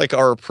kind of like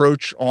our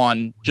approach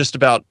on just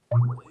about,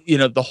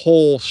 the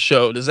whole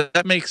show. Does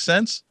that make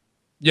sense?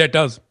 Yeah, it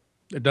does.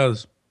 It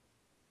does.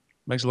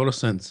 Makes a lot of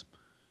sense.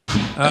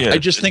 I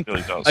just think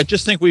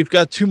we've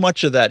got too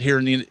much of that here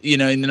in the in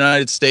the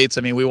United States.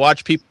 I mean, we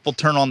watch people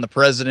turn on the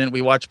president,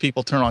 we watch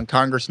people turn on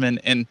congressmen,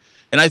 and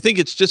I think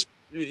it's just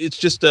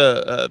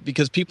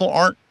because people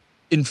aren't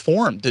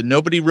informed and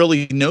nobody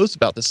really knows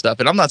about this stuff.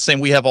 And I'm not saying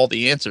we have all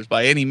the answers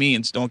by any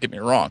means. Don't get me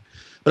wrong,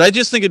 but I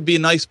just think it'd be a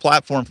nice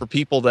platform for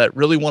people that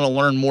really want to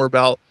learn more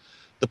about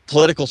the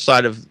political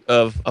side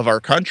of our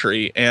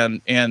country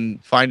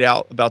and find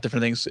out about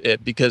different things,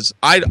 because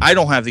I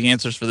don't have the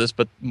answers for this,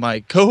 but my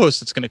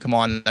co-host that's going to come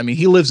on, I mean,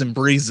 he lives and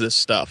breathes this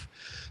stuff.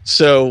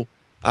 So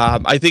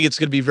I think it's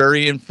going to be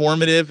very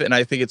informative, and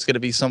I think it's going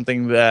to be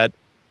something that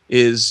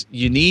is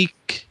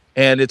unique,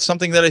 and it's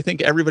something that I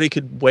think everybody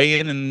could weigh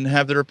in and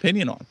have their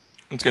opinion on.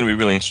 It's going to be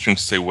really interesting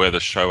to see where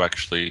the show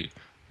actually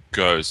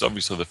goes.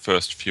 Obviously, the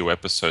first few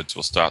episodes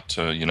will start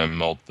to,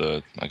 mold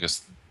the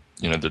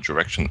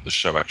direction that the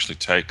show actually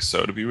takes. So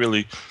it'll be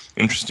really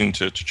interesting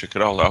to check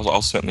it out.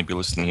 I'll certainly be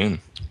listening in.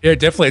 Yeah,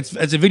 definitely.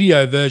 It's a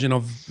video version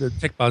of the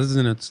Tech Buzz,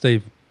 isn't it,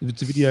 Steve? If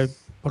it's a video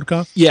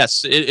podcast.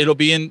 Yes, it'll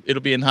be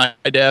in high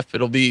def.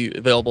 It'll be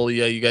available.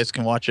 Yeah, you guys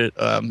can watch it,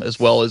 as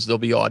well as there'll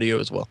be audio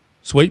as well.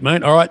 Sweet,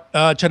 mate. All right,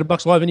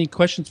 Chatterbox Live. Any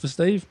questions for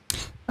Steve?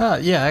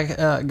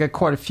 Yeah, I got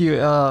quite a few.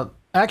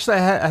 Actually,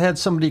 I had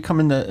somebody come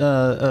in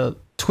to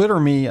Twitter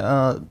me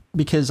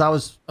because I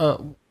was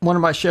one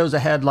of my shows I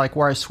had like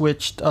where I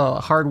switched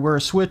hardware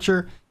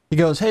switcher. He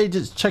goes, "Hey,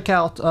 just check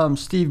out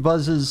Steve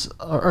Heywood's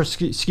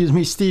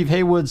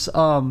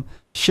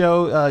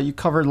show. You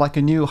covered like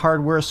a new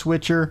hardware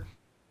switcher.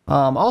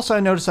 Also,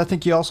 I noticed I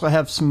think you also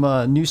have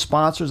some new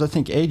sponsors. I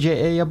think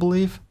AJA, I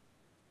believe."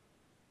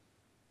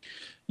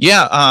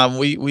 Yeah,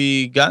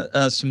 we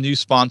got some new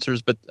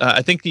sponsors, but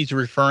I think he's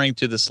referring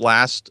to this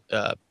last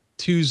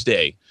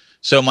Tuesday.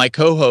 So my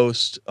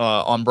co-host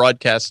on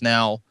Broadcast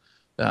Now,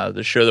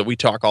 the show that we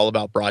talk all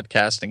about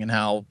broadcasting and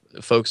how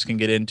folks can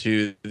get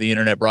into the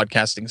internet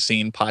broadcasting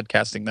scene,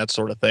 podcasting, that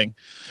sort of thing.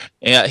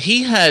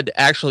 He had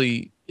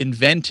actually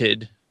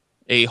invented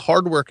a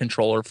hardware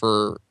controller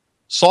for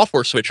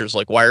software switchers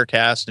like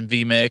Wirecast and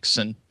vMix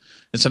and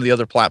some of the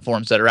other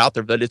platforms that are out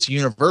there, but it's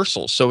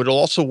universal. So it'll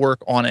also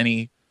work on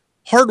any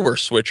hardware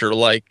switcher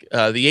like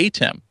the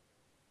ATEM,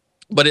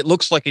 but it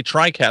looks like a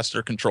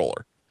TriCaster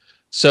controller.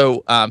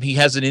 So he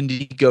has an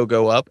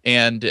Indiegogo up,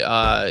 and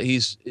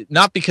he's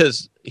not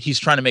because he's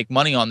trying to make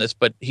money on this,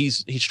 but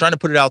he's trying to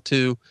put it out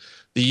to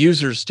the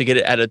users to get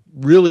it at a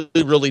really,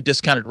 really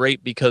discounted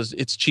rate because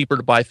it's cheaper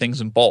to buy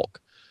things in bulk.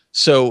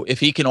 So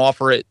if he can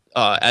offer it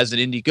as an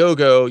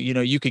Indiegogo,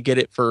 you could get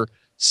it for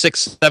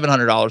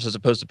 $600-700 as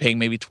opposed to paying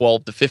maybe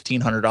 $1,200 to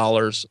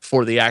 $1,500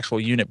 for the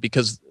actual unit,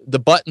 because the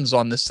buttons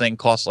on this thing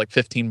cost like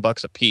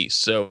 $15 a piece.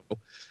 So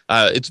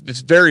it's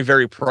very,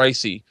 very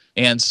pricey,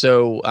 and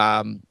so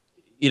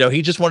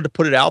he just wanted to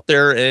put it out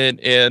there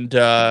and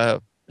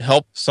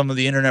help some of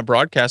the internet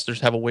broadcasters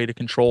have a way to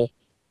control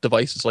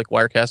devices like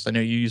Wirecast. I know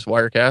you use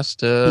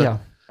Wirecast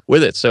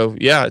with it. So,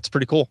 yeah, it's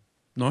pretty cool.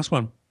 Nice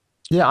one.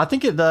 Yeah, I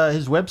think his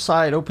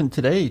website opened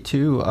today,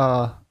 too.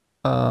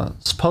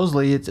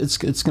 Supposedly, it's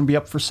going to be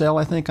up for sale,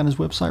 I think, on his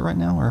website right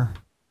now. Or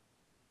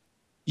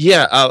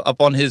yeah,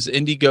 up on his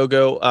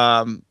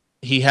Indiegogo.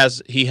 He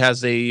has a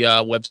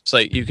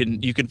website.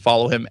 You can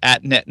follow him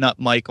at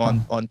NetNutMike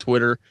on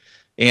Twitter.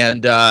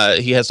 And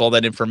he has all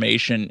that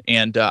information.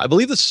 And I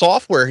believe the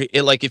software,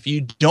 if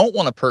you don't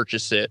want to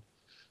purchase it,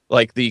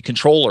 like the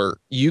controller,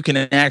 you can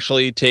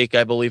actually take,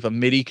 I believe, a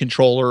MIDI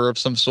controller of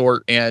some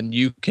sort, and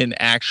you can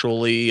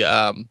actually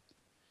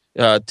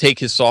take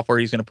his software.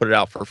 He's going to put it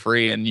out for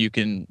free, and you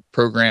can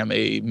program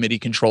a MIDI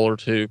controller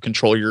to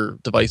control your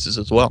devices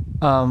as well.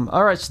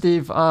 All right,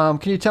 Steve, can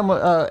you tell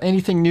me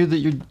anything new that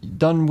you've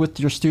done with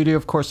your studio?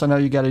 Of course, I know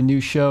you got a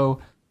new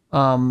show.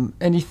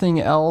 Anything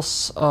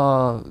else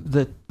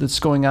that's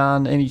going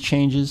on? Any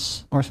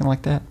changes or anything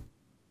like that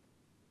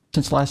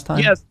since last time?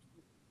 Yes.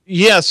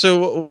 Yeah.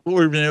 So what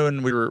we've been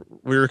doing, we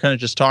were kind of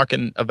just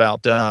talking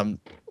about the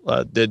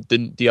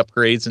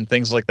upgrades and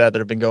things like that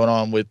have been going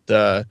on with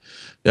the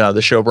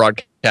show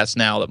Broadcast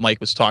Now that Mike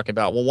was talking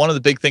about. Well, one of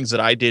the big things that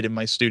I did in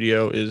my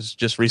studio is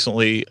just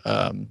recently,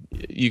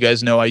 you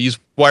guys know I use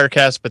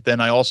Wirecast, but then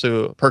I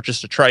also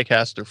purchased a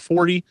TriCaster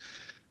 40.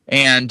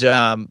 And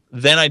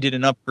then I did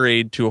an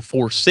upgrade to a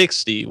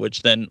 460,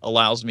 which then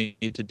allows me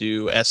to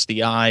do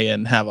SDI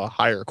and have a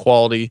higher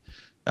quality,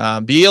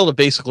 be able to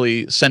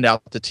basically send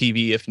out the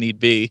TV if need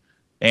be.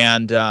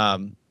 And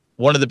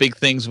one of the big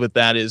things with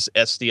that is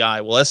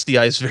SDI. Well,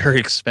 SDI is very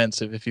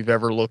expensive if you've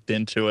ever looked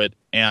into it.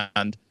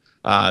 And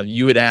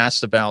you had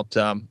asked about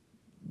the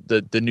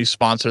new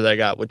sponsor that I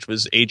got, which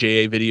was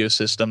AJA Video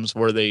Systems,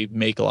 where they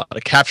make a lot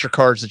of capture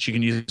cards that you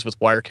can use with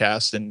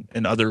Wirecast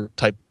and other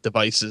type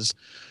devices.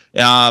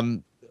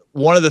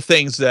 one of the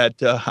things that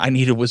I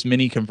needed was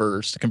mini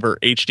converters to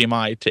convert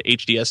HDMI to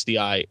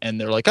HDSDI, and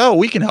they're like, "Oh,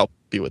 we can help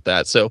you with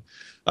that." So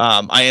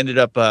I ended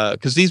up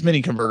because these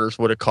mini converters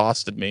would have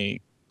costed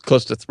me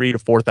close to $3,000 to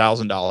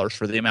 $4,000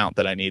 for the amount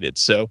that I needed.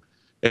 So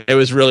it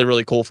was really,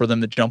 really cool for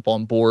them to jump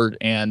on board.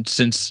 And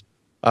since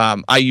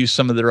I use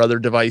some of their other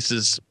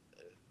devices,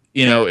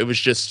 it was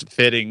just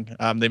fitting.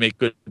 They make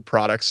good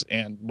products,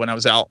 and when I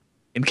was out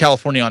in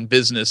California on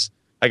business,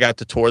 I got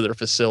to tour their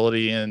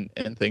facility and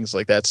things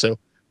like that. So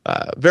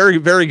very,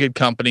 very good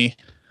company.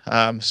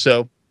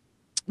 So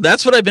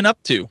that's what I've been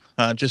up to.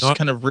 Just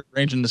kind of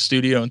rearranging the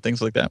studio and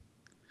things like that.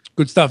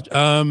 Good stuff.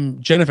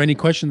 Jennifer, any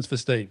questions for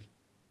Steve?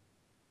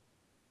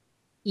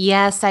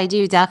 Yes, I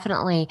do,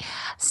 definitely.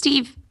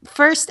 Steve,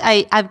 first,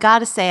 I've got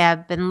to say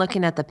I've been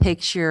looking at the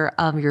picture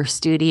of your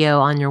studio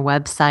on your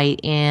website,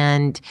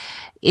 and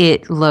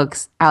it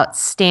looks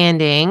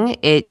outstanding.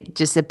 It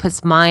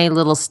puts my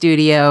little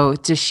studio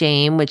to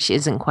shame, which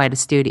isn't quite a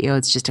studio.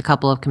 It's just a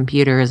couple of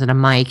computers and a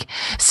mic.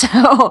 So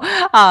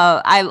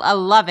I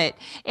love it.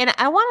 And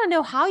I want to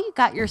know how you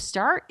got your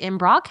start in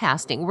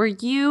broadcasting. Were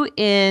you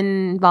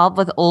involved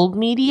with old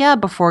media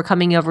before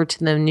coming over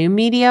to the new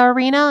media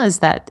arena? Is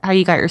that how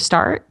you got your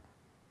start?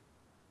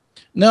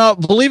 No,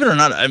 believe it or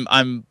not,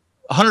 I'm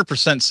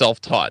 100%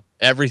 self-taught.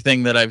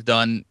 Everything that I've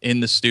done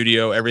in the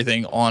studio,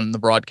 everything on the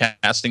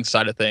broadcasting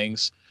side of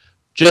things,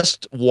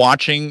 just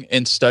watching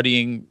and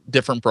studying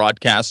different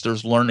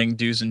broadcasters, learning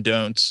do's and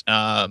don'ts.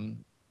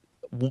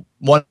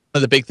 One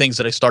of the big things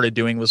that I started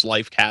doing was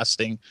live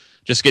casting,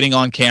 just getting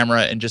on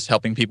camera and just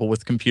helping people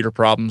with computer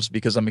problems,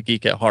 because I'm a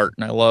geek at heart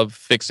and I love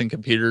fixing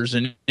computers.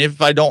 And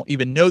if I don't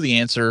even know the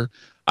answer,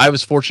 I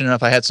was fortunate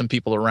enough I had some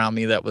people around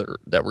me that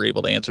were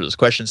able to answer those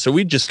questions. So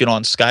we'd just get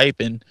on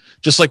Skype, and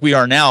just like we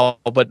are now,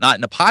 but not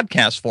in a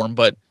podcast form,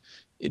 but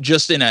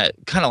just in a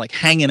kind of like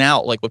hanging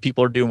out, like what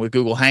people are doing with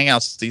Google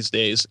Hangouts these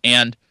days.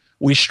 And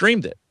we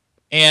streamed it.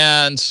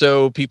 And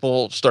so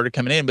people started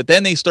coming in, but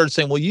then they started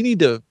saying, well, you need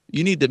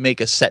to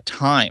make a set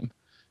time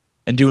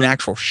and do an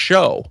actual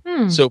show.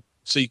 So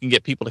you can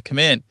get people to come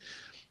in.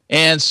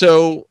 And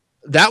so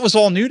that was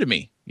all new to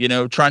me,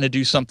 trying to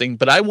do something,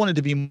 but I wanted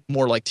to be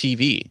more like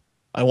TV.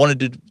 I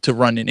wanted to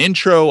run an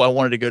intro. I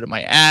wanted to go to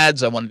my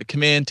ads. I wanted to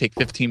come in, take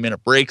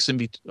 15-minute breaks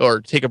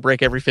or take a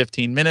break every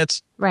 15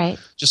 minutes. Right.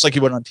 Just like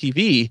you would on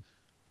TV.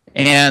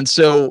 And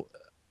so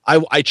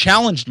I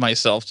challenged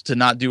myself to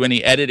not do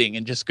any editing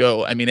and just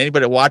go. I mean,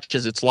 anybody that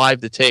watches, it's live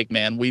to take,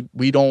 man.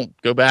 We don't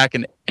go back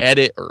and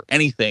edit or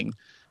anything.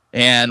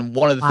 And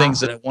one of the things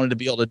that I wanted to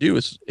be able to do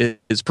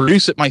is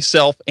produce it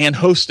myself and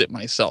host it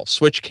myself,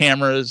 switch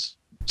cameras,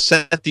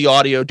 set the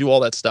audio, do all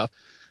that stuff.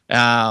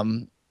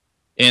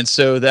 And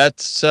so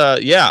that's,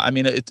 I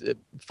mean,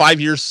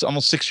 5 years,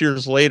 almost 6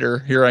 years later,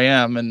 here I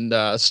am,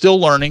 and still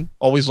learning,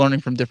 always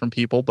learning from different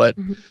people. But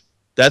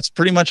that's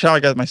pretty much how I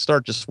got my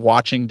start, just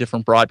watching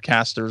different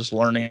broadcasters,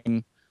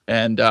 learning,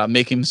 and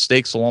making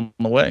mistakes along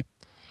the way.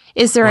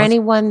 Is there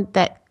anyone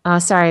that,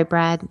 sorry,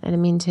 Brad, I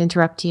didn't mean to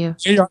interrupt you.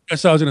 Yeah,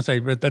 that's what I was going to say,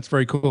 but that's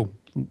very cool.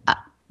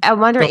 I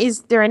wonder,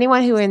 is there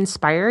anyone who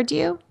inspired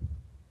you?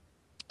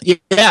 Yeah,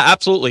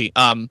 absolutely.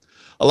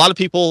 A lot of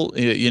people,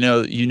 you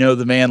know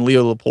the man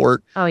Leo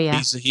Laporte. Oh yeah,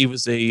 he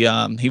was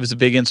a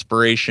big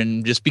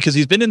inspiration just because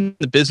he's been in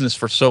the business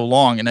for so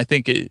long. And I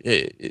think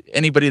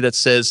anybody that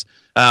says,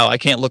 "Oh, I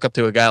can't look up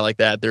to a guy like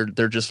that,"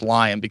 they're just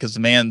lying, because the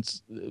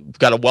man's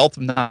got a wealth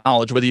of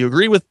knowledge. Whether you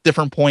agree with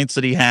different points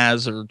that he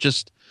has or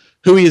just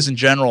who he is in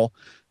general,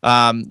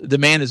 the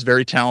man is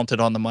very talented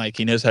on the mic.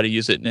 He knows how to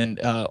use it. And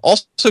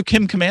also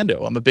Kim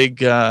Commando. I'm a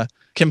big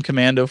Kim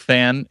Commando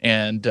fan,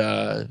 and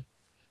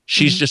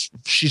she's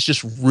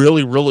just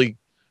really, really,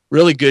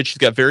 really good. She's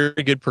got very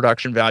good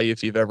production value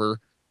if you've ever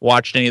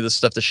watched any of the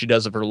stuff that she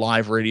does of her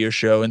live radio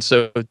show. And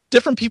so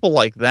different people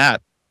like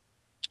that,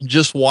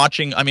 just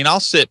watching, I mean,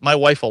 my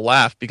wife will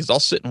laugh because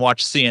I'll sit and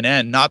watch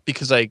CNN, not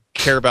because I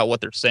care about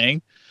what they're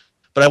saying,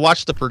 but I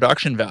watch the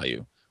production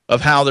value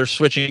of how they're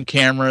switching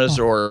cameras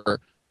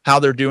or how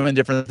they're doing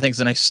different things.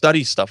 And I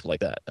study stuff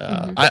like that.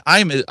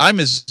 I'm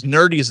as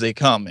nerdy as they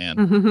come,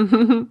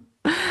 man.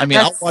 I mean,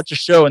 I'll watch a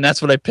show and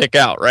that's what I pick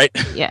out, right?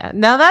 Yeah,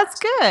 no, that's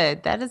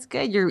good. That is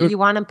good. You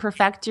want to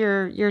perfect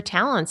your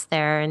talents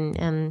there,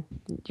 and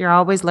you're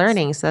always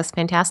learning. So that's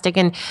fantastic.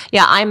 And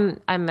yeah,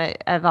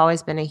 I've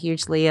always been a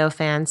huge Leo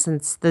fan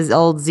since the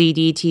old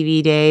ZD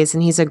TV days,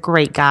 and he's a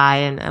great guy,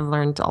 and I've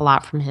learned a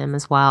lot from him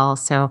as well.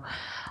 So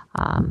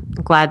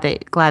glad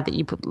that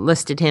you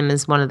listed him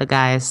as one of the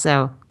guys.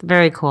 So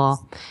very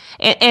cool.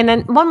 And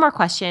then one more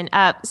question.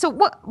 So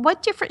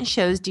what different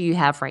shows do you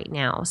have right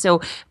now?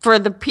 So for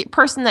the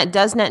person that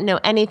does not know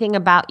anything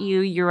about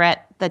you, you're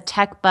at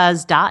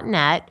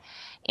thetechbuzz.net.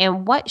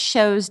 And what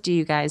shows do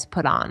you guys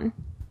put on?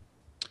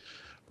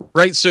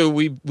 Right. So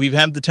we've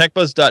had the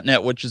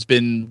techbuzz.net, which has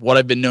been what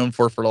I've been known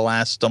for the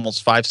last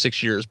almost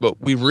 5-6 years. But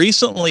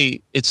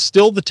it's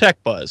still the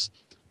Tech Buzz,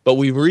 but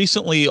we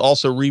recently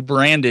also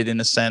rebranded, in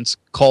a sense,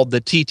 called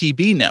the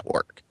TTB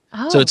Network.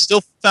 Oh. So it's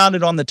still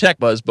founded on the Tech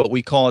Buzz, but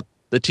we call it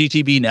the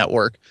TTB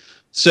Network.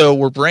 So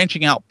we're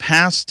branching out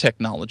past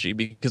technology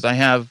because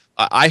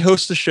I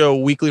host the show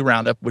Weekly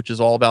Roundup, which is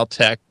all about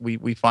tech.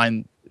 We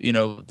find, you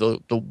know,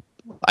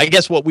 I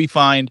guess what we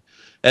find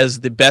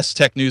as the best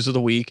tech news of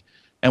the week,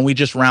 and we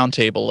just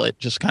roundtable it,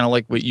 just kind of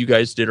like what you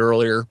guys did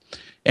earlier.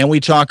 And we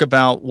talk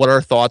about what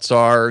our thoughts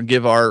are,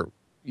 give our,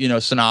 you know,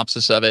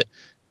 synopsis of it.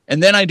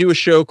 And then I do a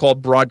show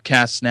called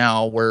Broadcast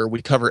Now, where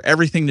we cover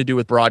everything to do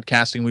with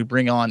broadcasting. We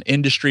bring on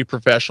industry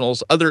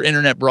professionals, other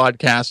internet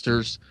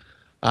broadcasters.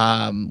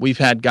 We've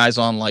had guys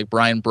on like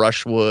Brian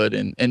Brushwood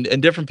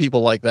and different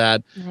people like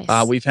that.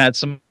 Nice. We've had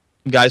some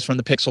guys from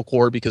the Pixel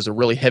Corps because they're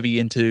really heavy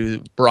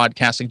into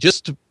broadcasting,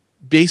 just to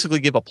basically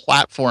give a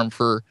platform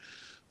for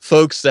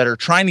folks that are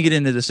trying to get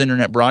into this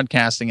internet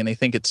broadcasting and they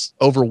think it's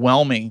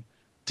overwhelming,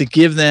 to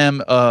give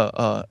them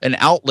an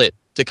outlet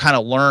to kind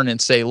of learn and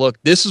say, look,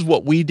 this is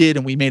what we did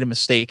and we made a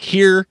mistake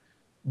here.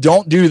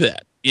 Don't do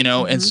that, you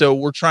know? And so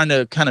we're trying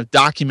to kind of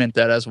document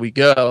that as we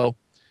go.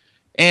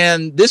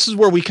 And this is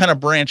where we kind of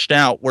branched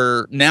out,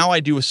 where now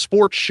I do a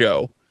sports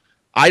show.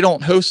 I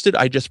don't host it,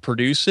 I just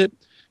produce it.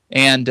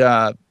 And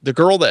the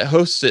girl that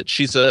hosts it,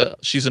 she's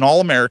an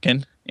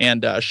All-American,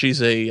 and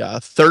she's a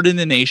third in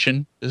the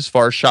nation as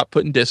far as shot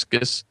put and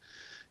discus.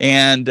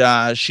 And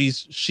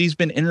she's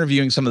been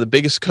interviewing some of the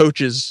biggest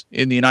coaches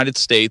in the United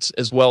States,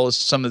 as well as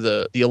some of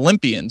the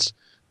Olympians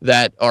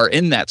that are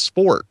in that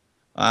sport.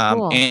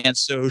 Cool. And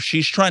so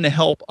she's trying to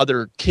help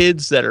other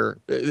kids that are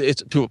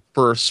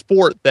for a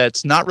sport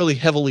that's not really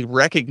heavily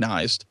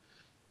recognized.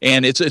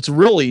 And it's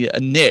really a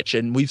niche,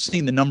 and we've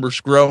seen the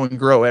numbers grow and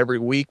grow every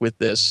week with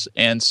this.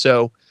 And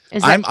so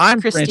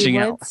I'm branching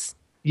out.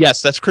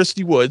 Yes, that's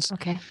Christy Woods.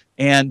 Okay.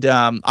 And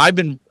I've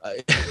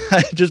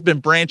just been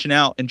branching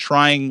out and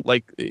trying,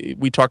 like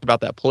we talked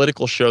about that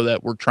political show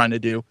that we're trying to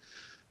do,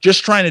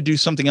 just trying to do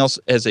something else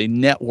as a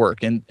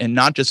network and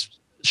not just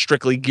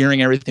strictly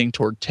gearing everything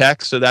toward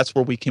tech. So that's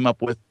where we came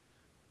up with,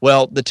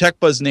 well, the Tech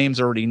Buzz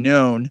name's already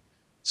known,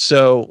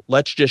 so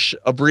let's just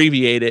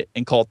abbreviate it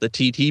and call it the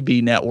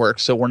TTB network.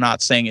 So we're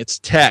not saying it's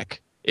tech.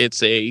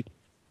 It's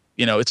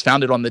it's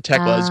founded on the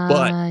Tech Buzz,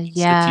 but it's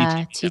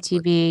yeah, the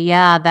TTB. TTB.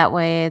 Yeah, that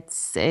way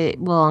it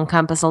will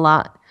encompass a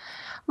lot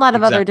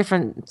of other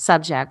different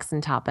subjects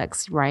and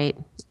topics, right?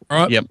 All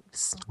right. Yep.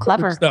 It's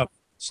clever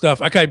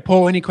stuff. Okay,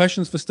 Paul, any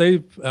questions for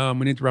Steve? We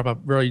need to wrap up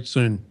very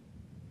soon.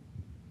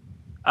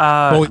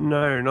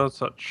 No, not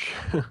such.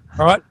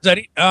 All right,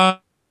 Zadie.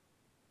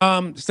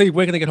 Steve,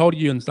 where can they get hold of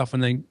you and stuff?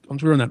 And then I'm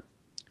through on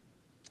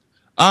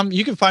that.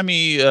 You can find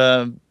me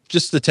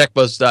just the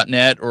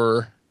techbuzz.net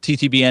or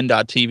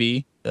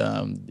ttbn.tv.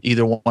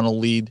 Either one will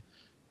lead,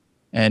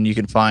 and you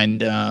can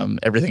find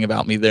everything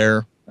about me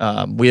there.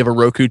 We have a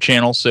Roku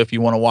channel, so if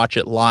you want to watch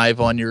it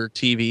live on your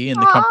TV in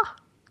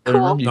the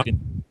room, you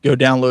can go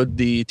download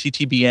the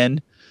TTBN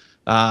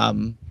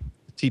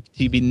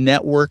TTB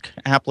network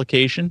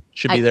application.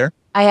 Should be there.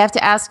 I have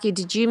to ask you,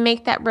 did you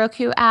make that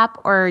Roku app,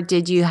 or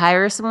did you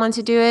hire someone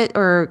to do it?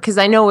 Or because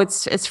I know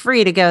it's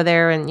free to go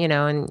there and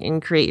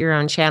and create your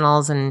own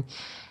channels, and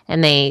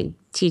they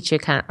teach you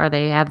or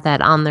they have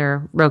that on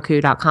their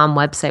Roku.com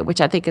website, which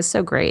I think is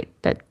so great.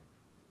 But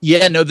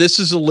yeah, no, this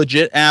is a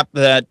legit app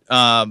that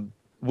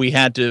we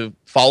had to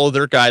follow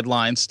their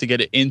guidelines to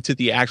get it into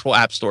the actual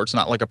app store. It's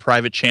not like a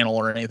private channel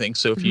or anything.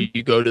 So if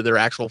you go to their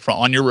actual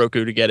on your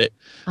Roku to get it,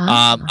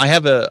 I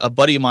have a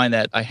buddy of mine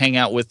that I hang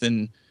out with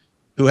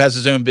who has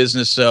his own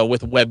business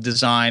with web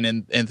design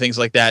and things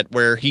like that,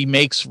 where he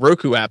makes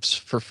Roku apps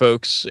for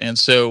folks. And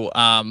so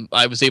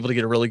I was able to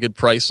get a really good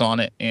price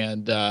on it.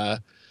 And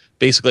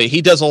basically,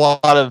 he does a lot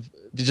of,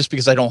 just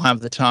because I don't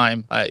have the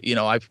time,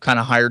 I've kind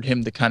of hired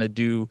him to kind of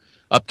do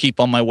upkeep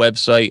on my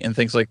website and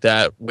things like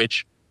that,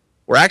 which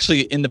we're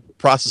actually in the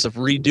process of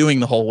redoing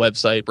the whole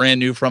website, brand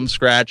new from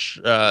scratch.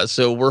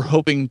 So we're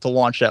hoping to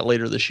launch that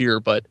later this year.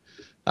 But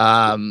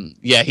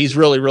yeah, he's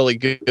really, really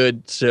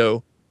good.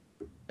 So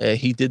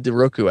he did the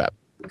Roku app.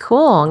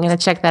 Cool. I'm going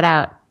to check that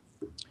out.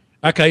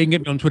 Okay, you can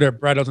get me on Twitter at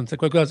Brad on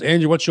Techwebcast.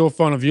 Andrew, what's your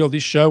final view of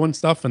this show and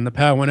stuff? And the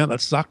power went out. That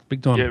sucked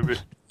big time.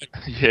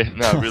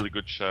 Really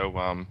good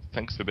show.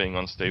 Thanks for being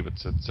on, Steve.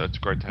 It's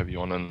great to have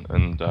you on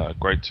and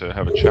great to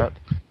have a chat.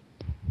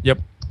 Yep.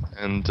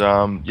 And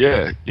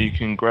you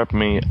can grab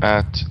me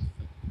at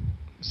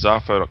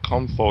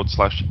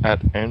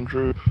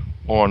zarfo.com/@Andrew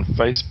or on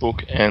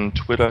Facebook and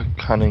Twitter,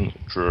 Cunning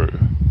Drew.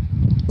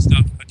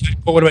 Stuff. Okay.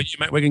 Paul, what about you,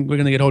 mate? We're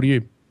going to get hold of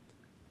you.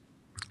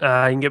 You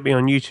can get me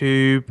on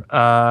YouTube,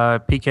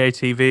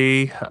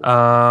 PKTV,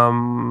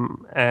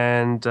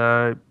 and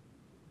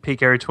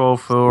PK12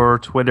 for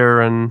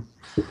Twitter and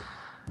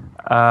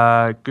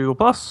Google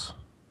Plus.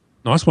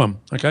 Nice one.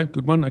 Okay,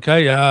 good one.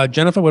 Okay,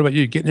 Jennifer, what about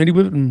you? Get nerdy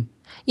with it?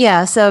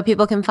 Yeah, so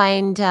people can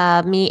find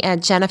me at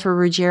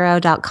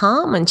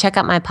jenniferruggiero.com and check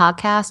out my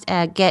podcast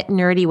at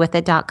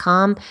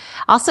getnerdywithit.com.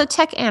 Also,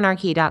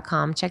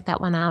 techanarchy.com. Check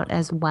that one out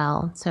as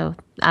well. So,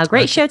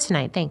 great show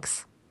tonight.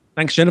 Thanks.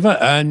 Thanks, Jennifer.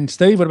 And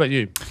Steve, what about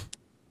you?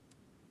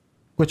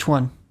 Which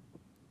one?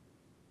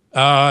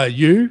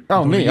 You.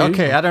 Oh, me.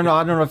 Okay. I don't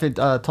know if it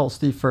told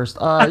Steve first.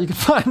 You can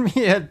find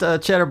me at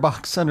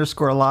Chatterbox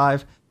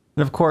 _live.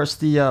 And of course,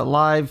 the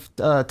live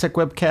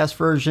Techwebcast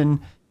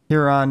version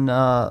here on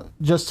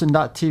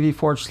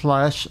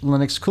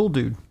justin.tv/Linux Cool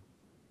Dude.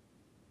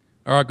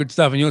 All right, good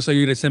stuff. And also,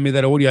 you're going to send me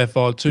that audio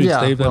file too, Yeah,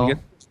 Steve. well,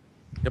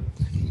 Yep.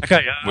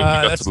 Okay. We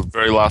got That's, to the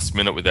very last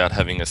minute without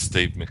having a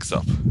Steve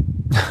mix-up.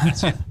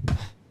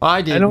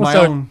 I did And my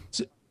also- own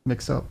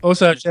mix-up.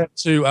 also, shout out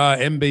to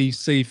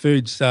MBC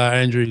Foods,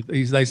 Andrew.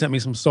 They sent me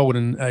some salt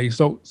and a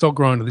salt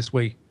grinder this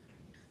week.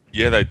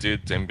 Yeah, they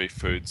did. MB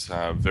Foods,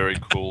 very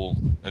cool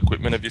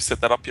equipment. Have you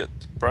set that up yet,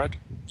 Brad?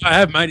 I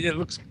have, mate.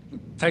 It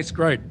tastes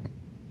great.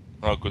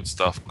 Oh, good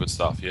stuff. Good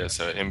stuff. Yeah.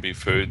 So MB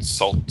Foods,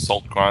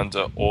 salt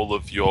grinder, all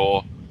of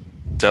your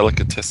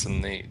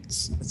delicatessen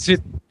needs. That's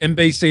it.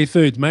 MBC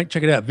Foods, mate.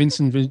 Check it out.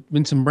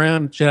 Vincent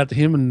Brown. Shout out to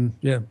him. And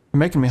yeah, You're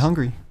making me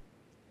hungry.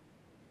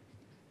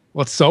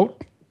 what's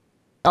salt?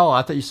 Oh,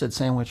 I thought you said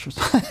sandwich.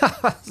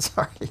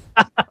 Sorry.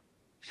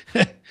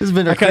 This has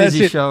been a Okay, crazy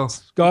that's it. show.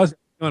 Guys.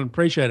 I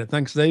appreciate it.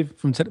 Thanks, Steve,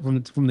 from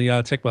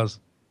the Tech Buzz.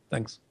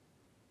 Thanks.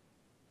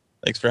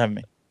 Thanks for having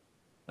me.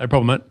 No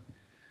problem,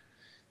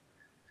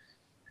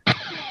 mate.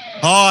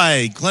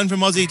 Hi, Glenn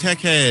from Aussie Tech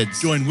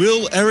Heads. Join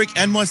Will, Eric,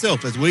 and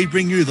myself as we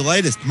bring you the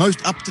latest,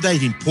 most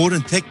up-to-date,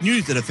 important tech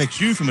news that affects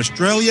you from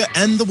Australia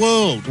and the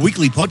world. A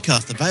weekly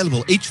podcast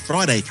available each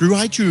Friday through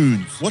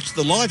iTunes. Watch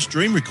the live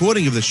stream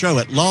recording of the show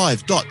at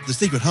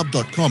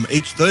live.thesecrethub.com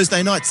each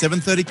Thursday night,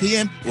 7:30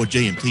 p.m. or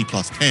GMT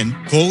plus 10.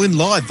 Call in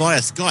live via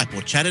Skype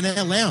or chat in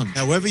our lounge.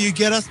 However you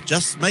get us,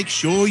 just make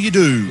sure you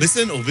do.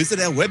 Listen or visit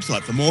our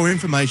website for more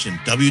information,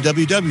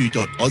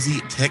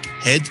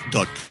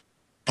 www.aussietechheads.com.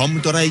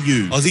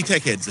 Aussie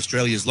Tech Heads,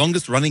 Australia's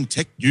longest running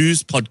tech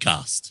news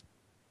podcast.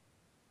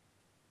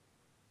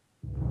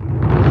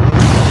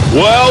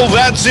 Well,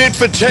 that's it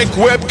for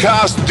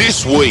Techwebcast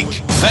this week.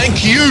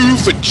 Thank you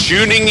for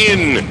tuning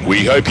in.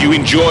 We hope you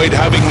enjoyed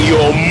having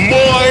your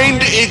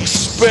mind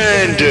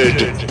expanded.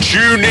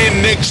 Tune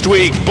in next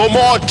week for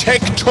more tech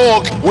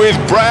talk with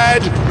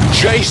Brad,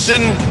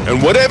 Jason,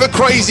 and whatever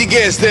crazy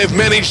guests they've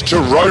managed to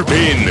rope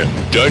in.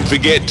 Don't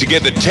forget to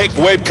get the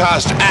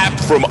Techwebcast app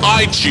from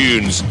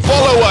iTunes.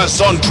 Follow us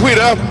on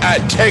Twitter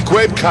at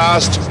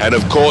Techwebcast, and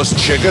of course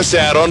check us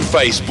out on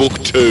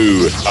Facebook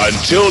too.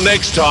 Until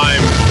next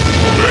time,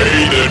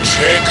 may the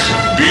tech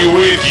be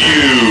with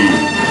you.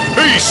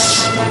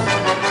 Peace!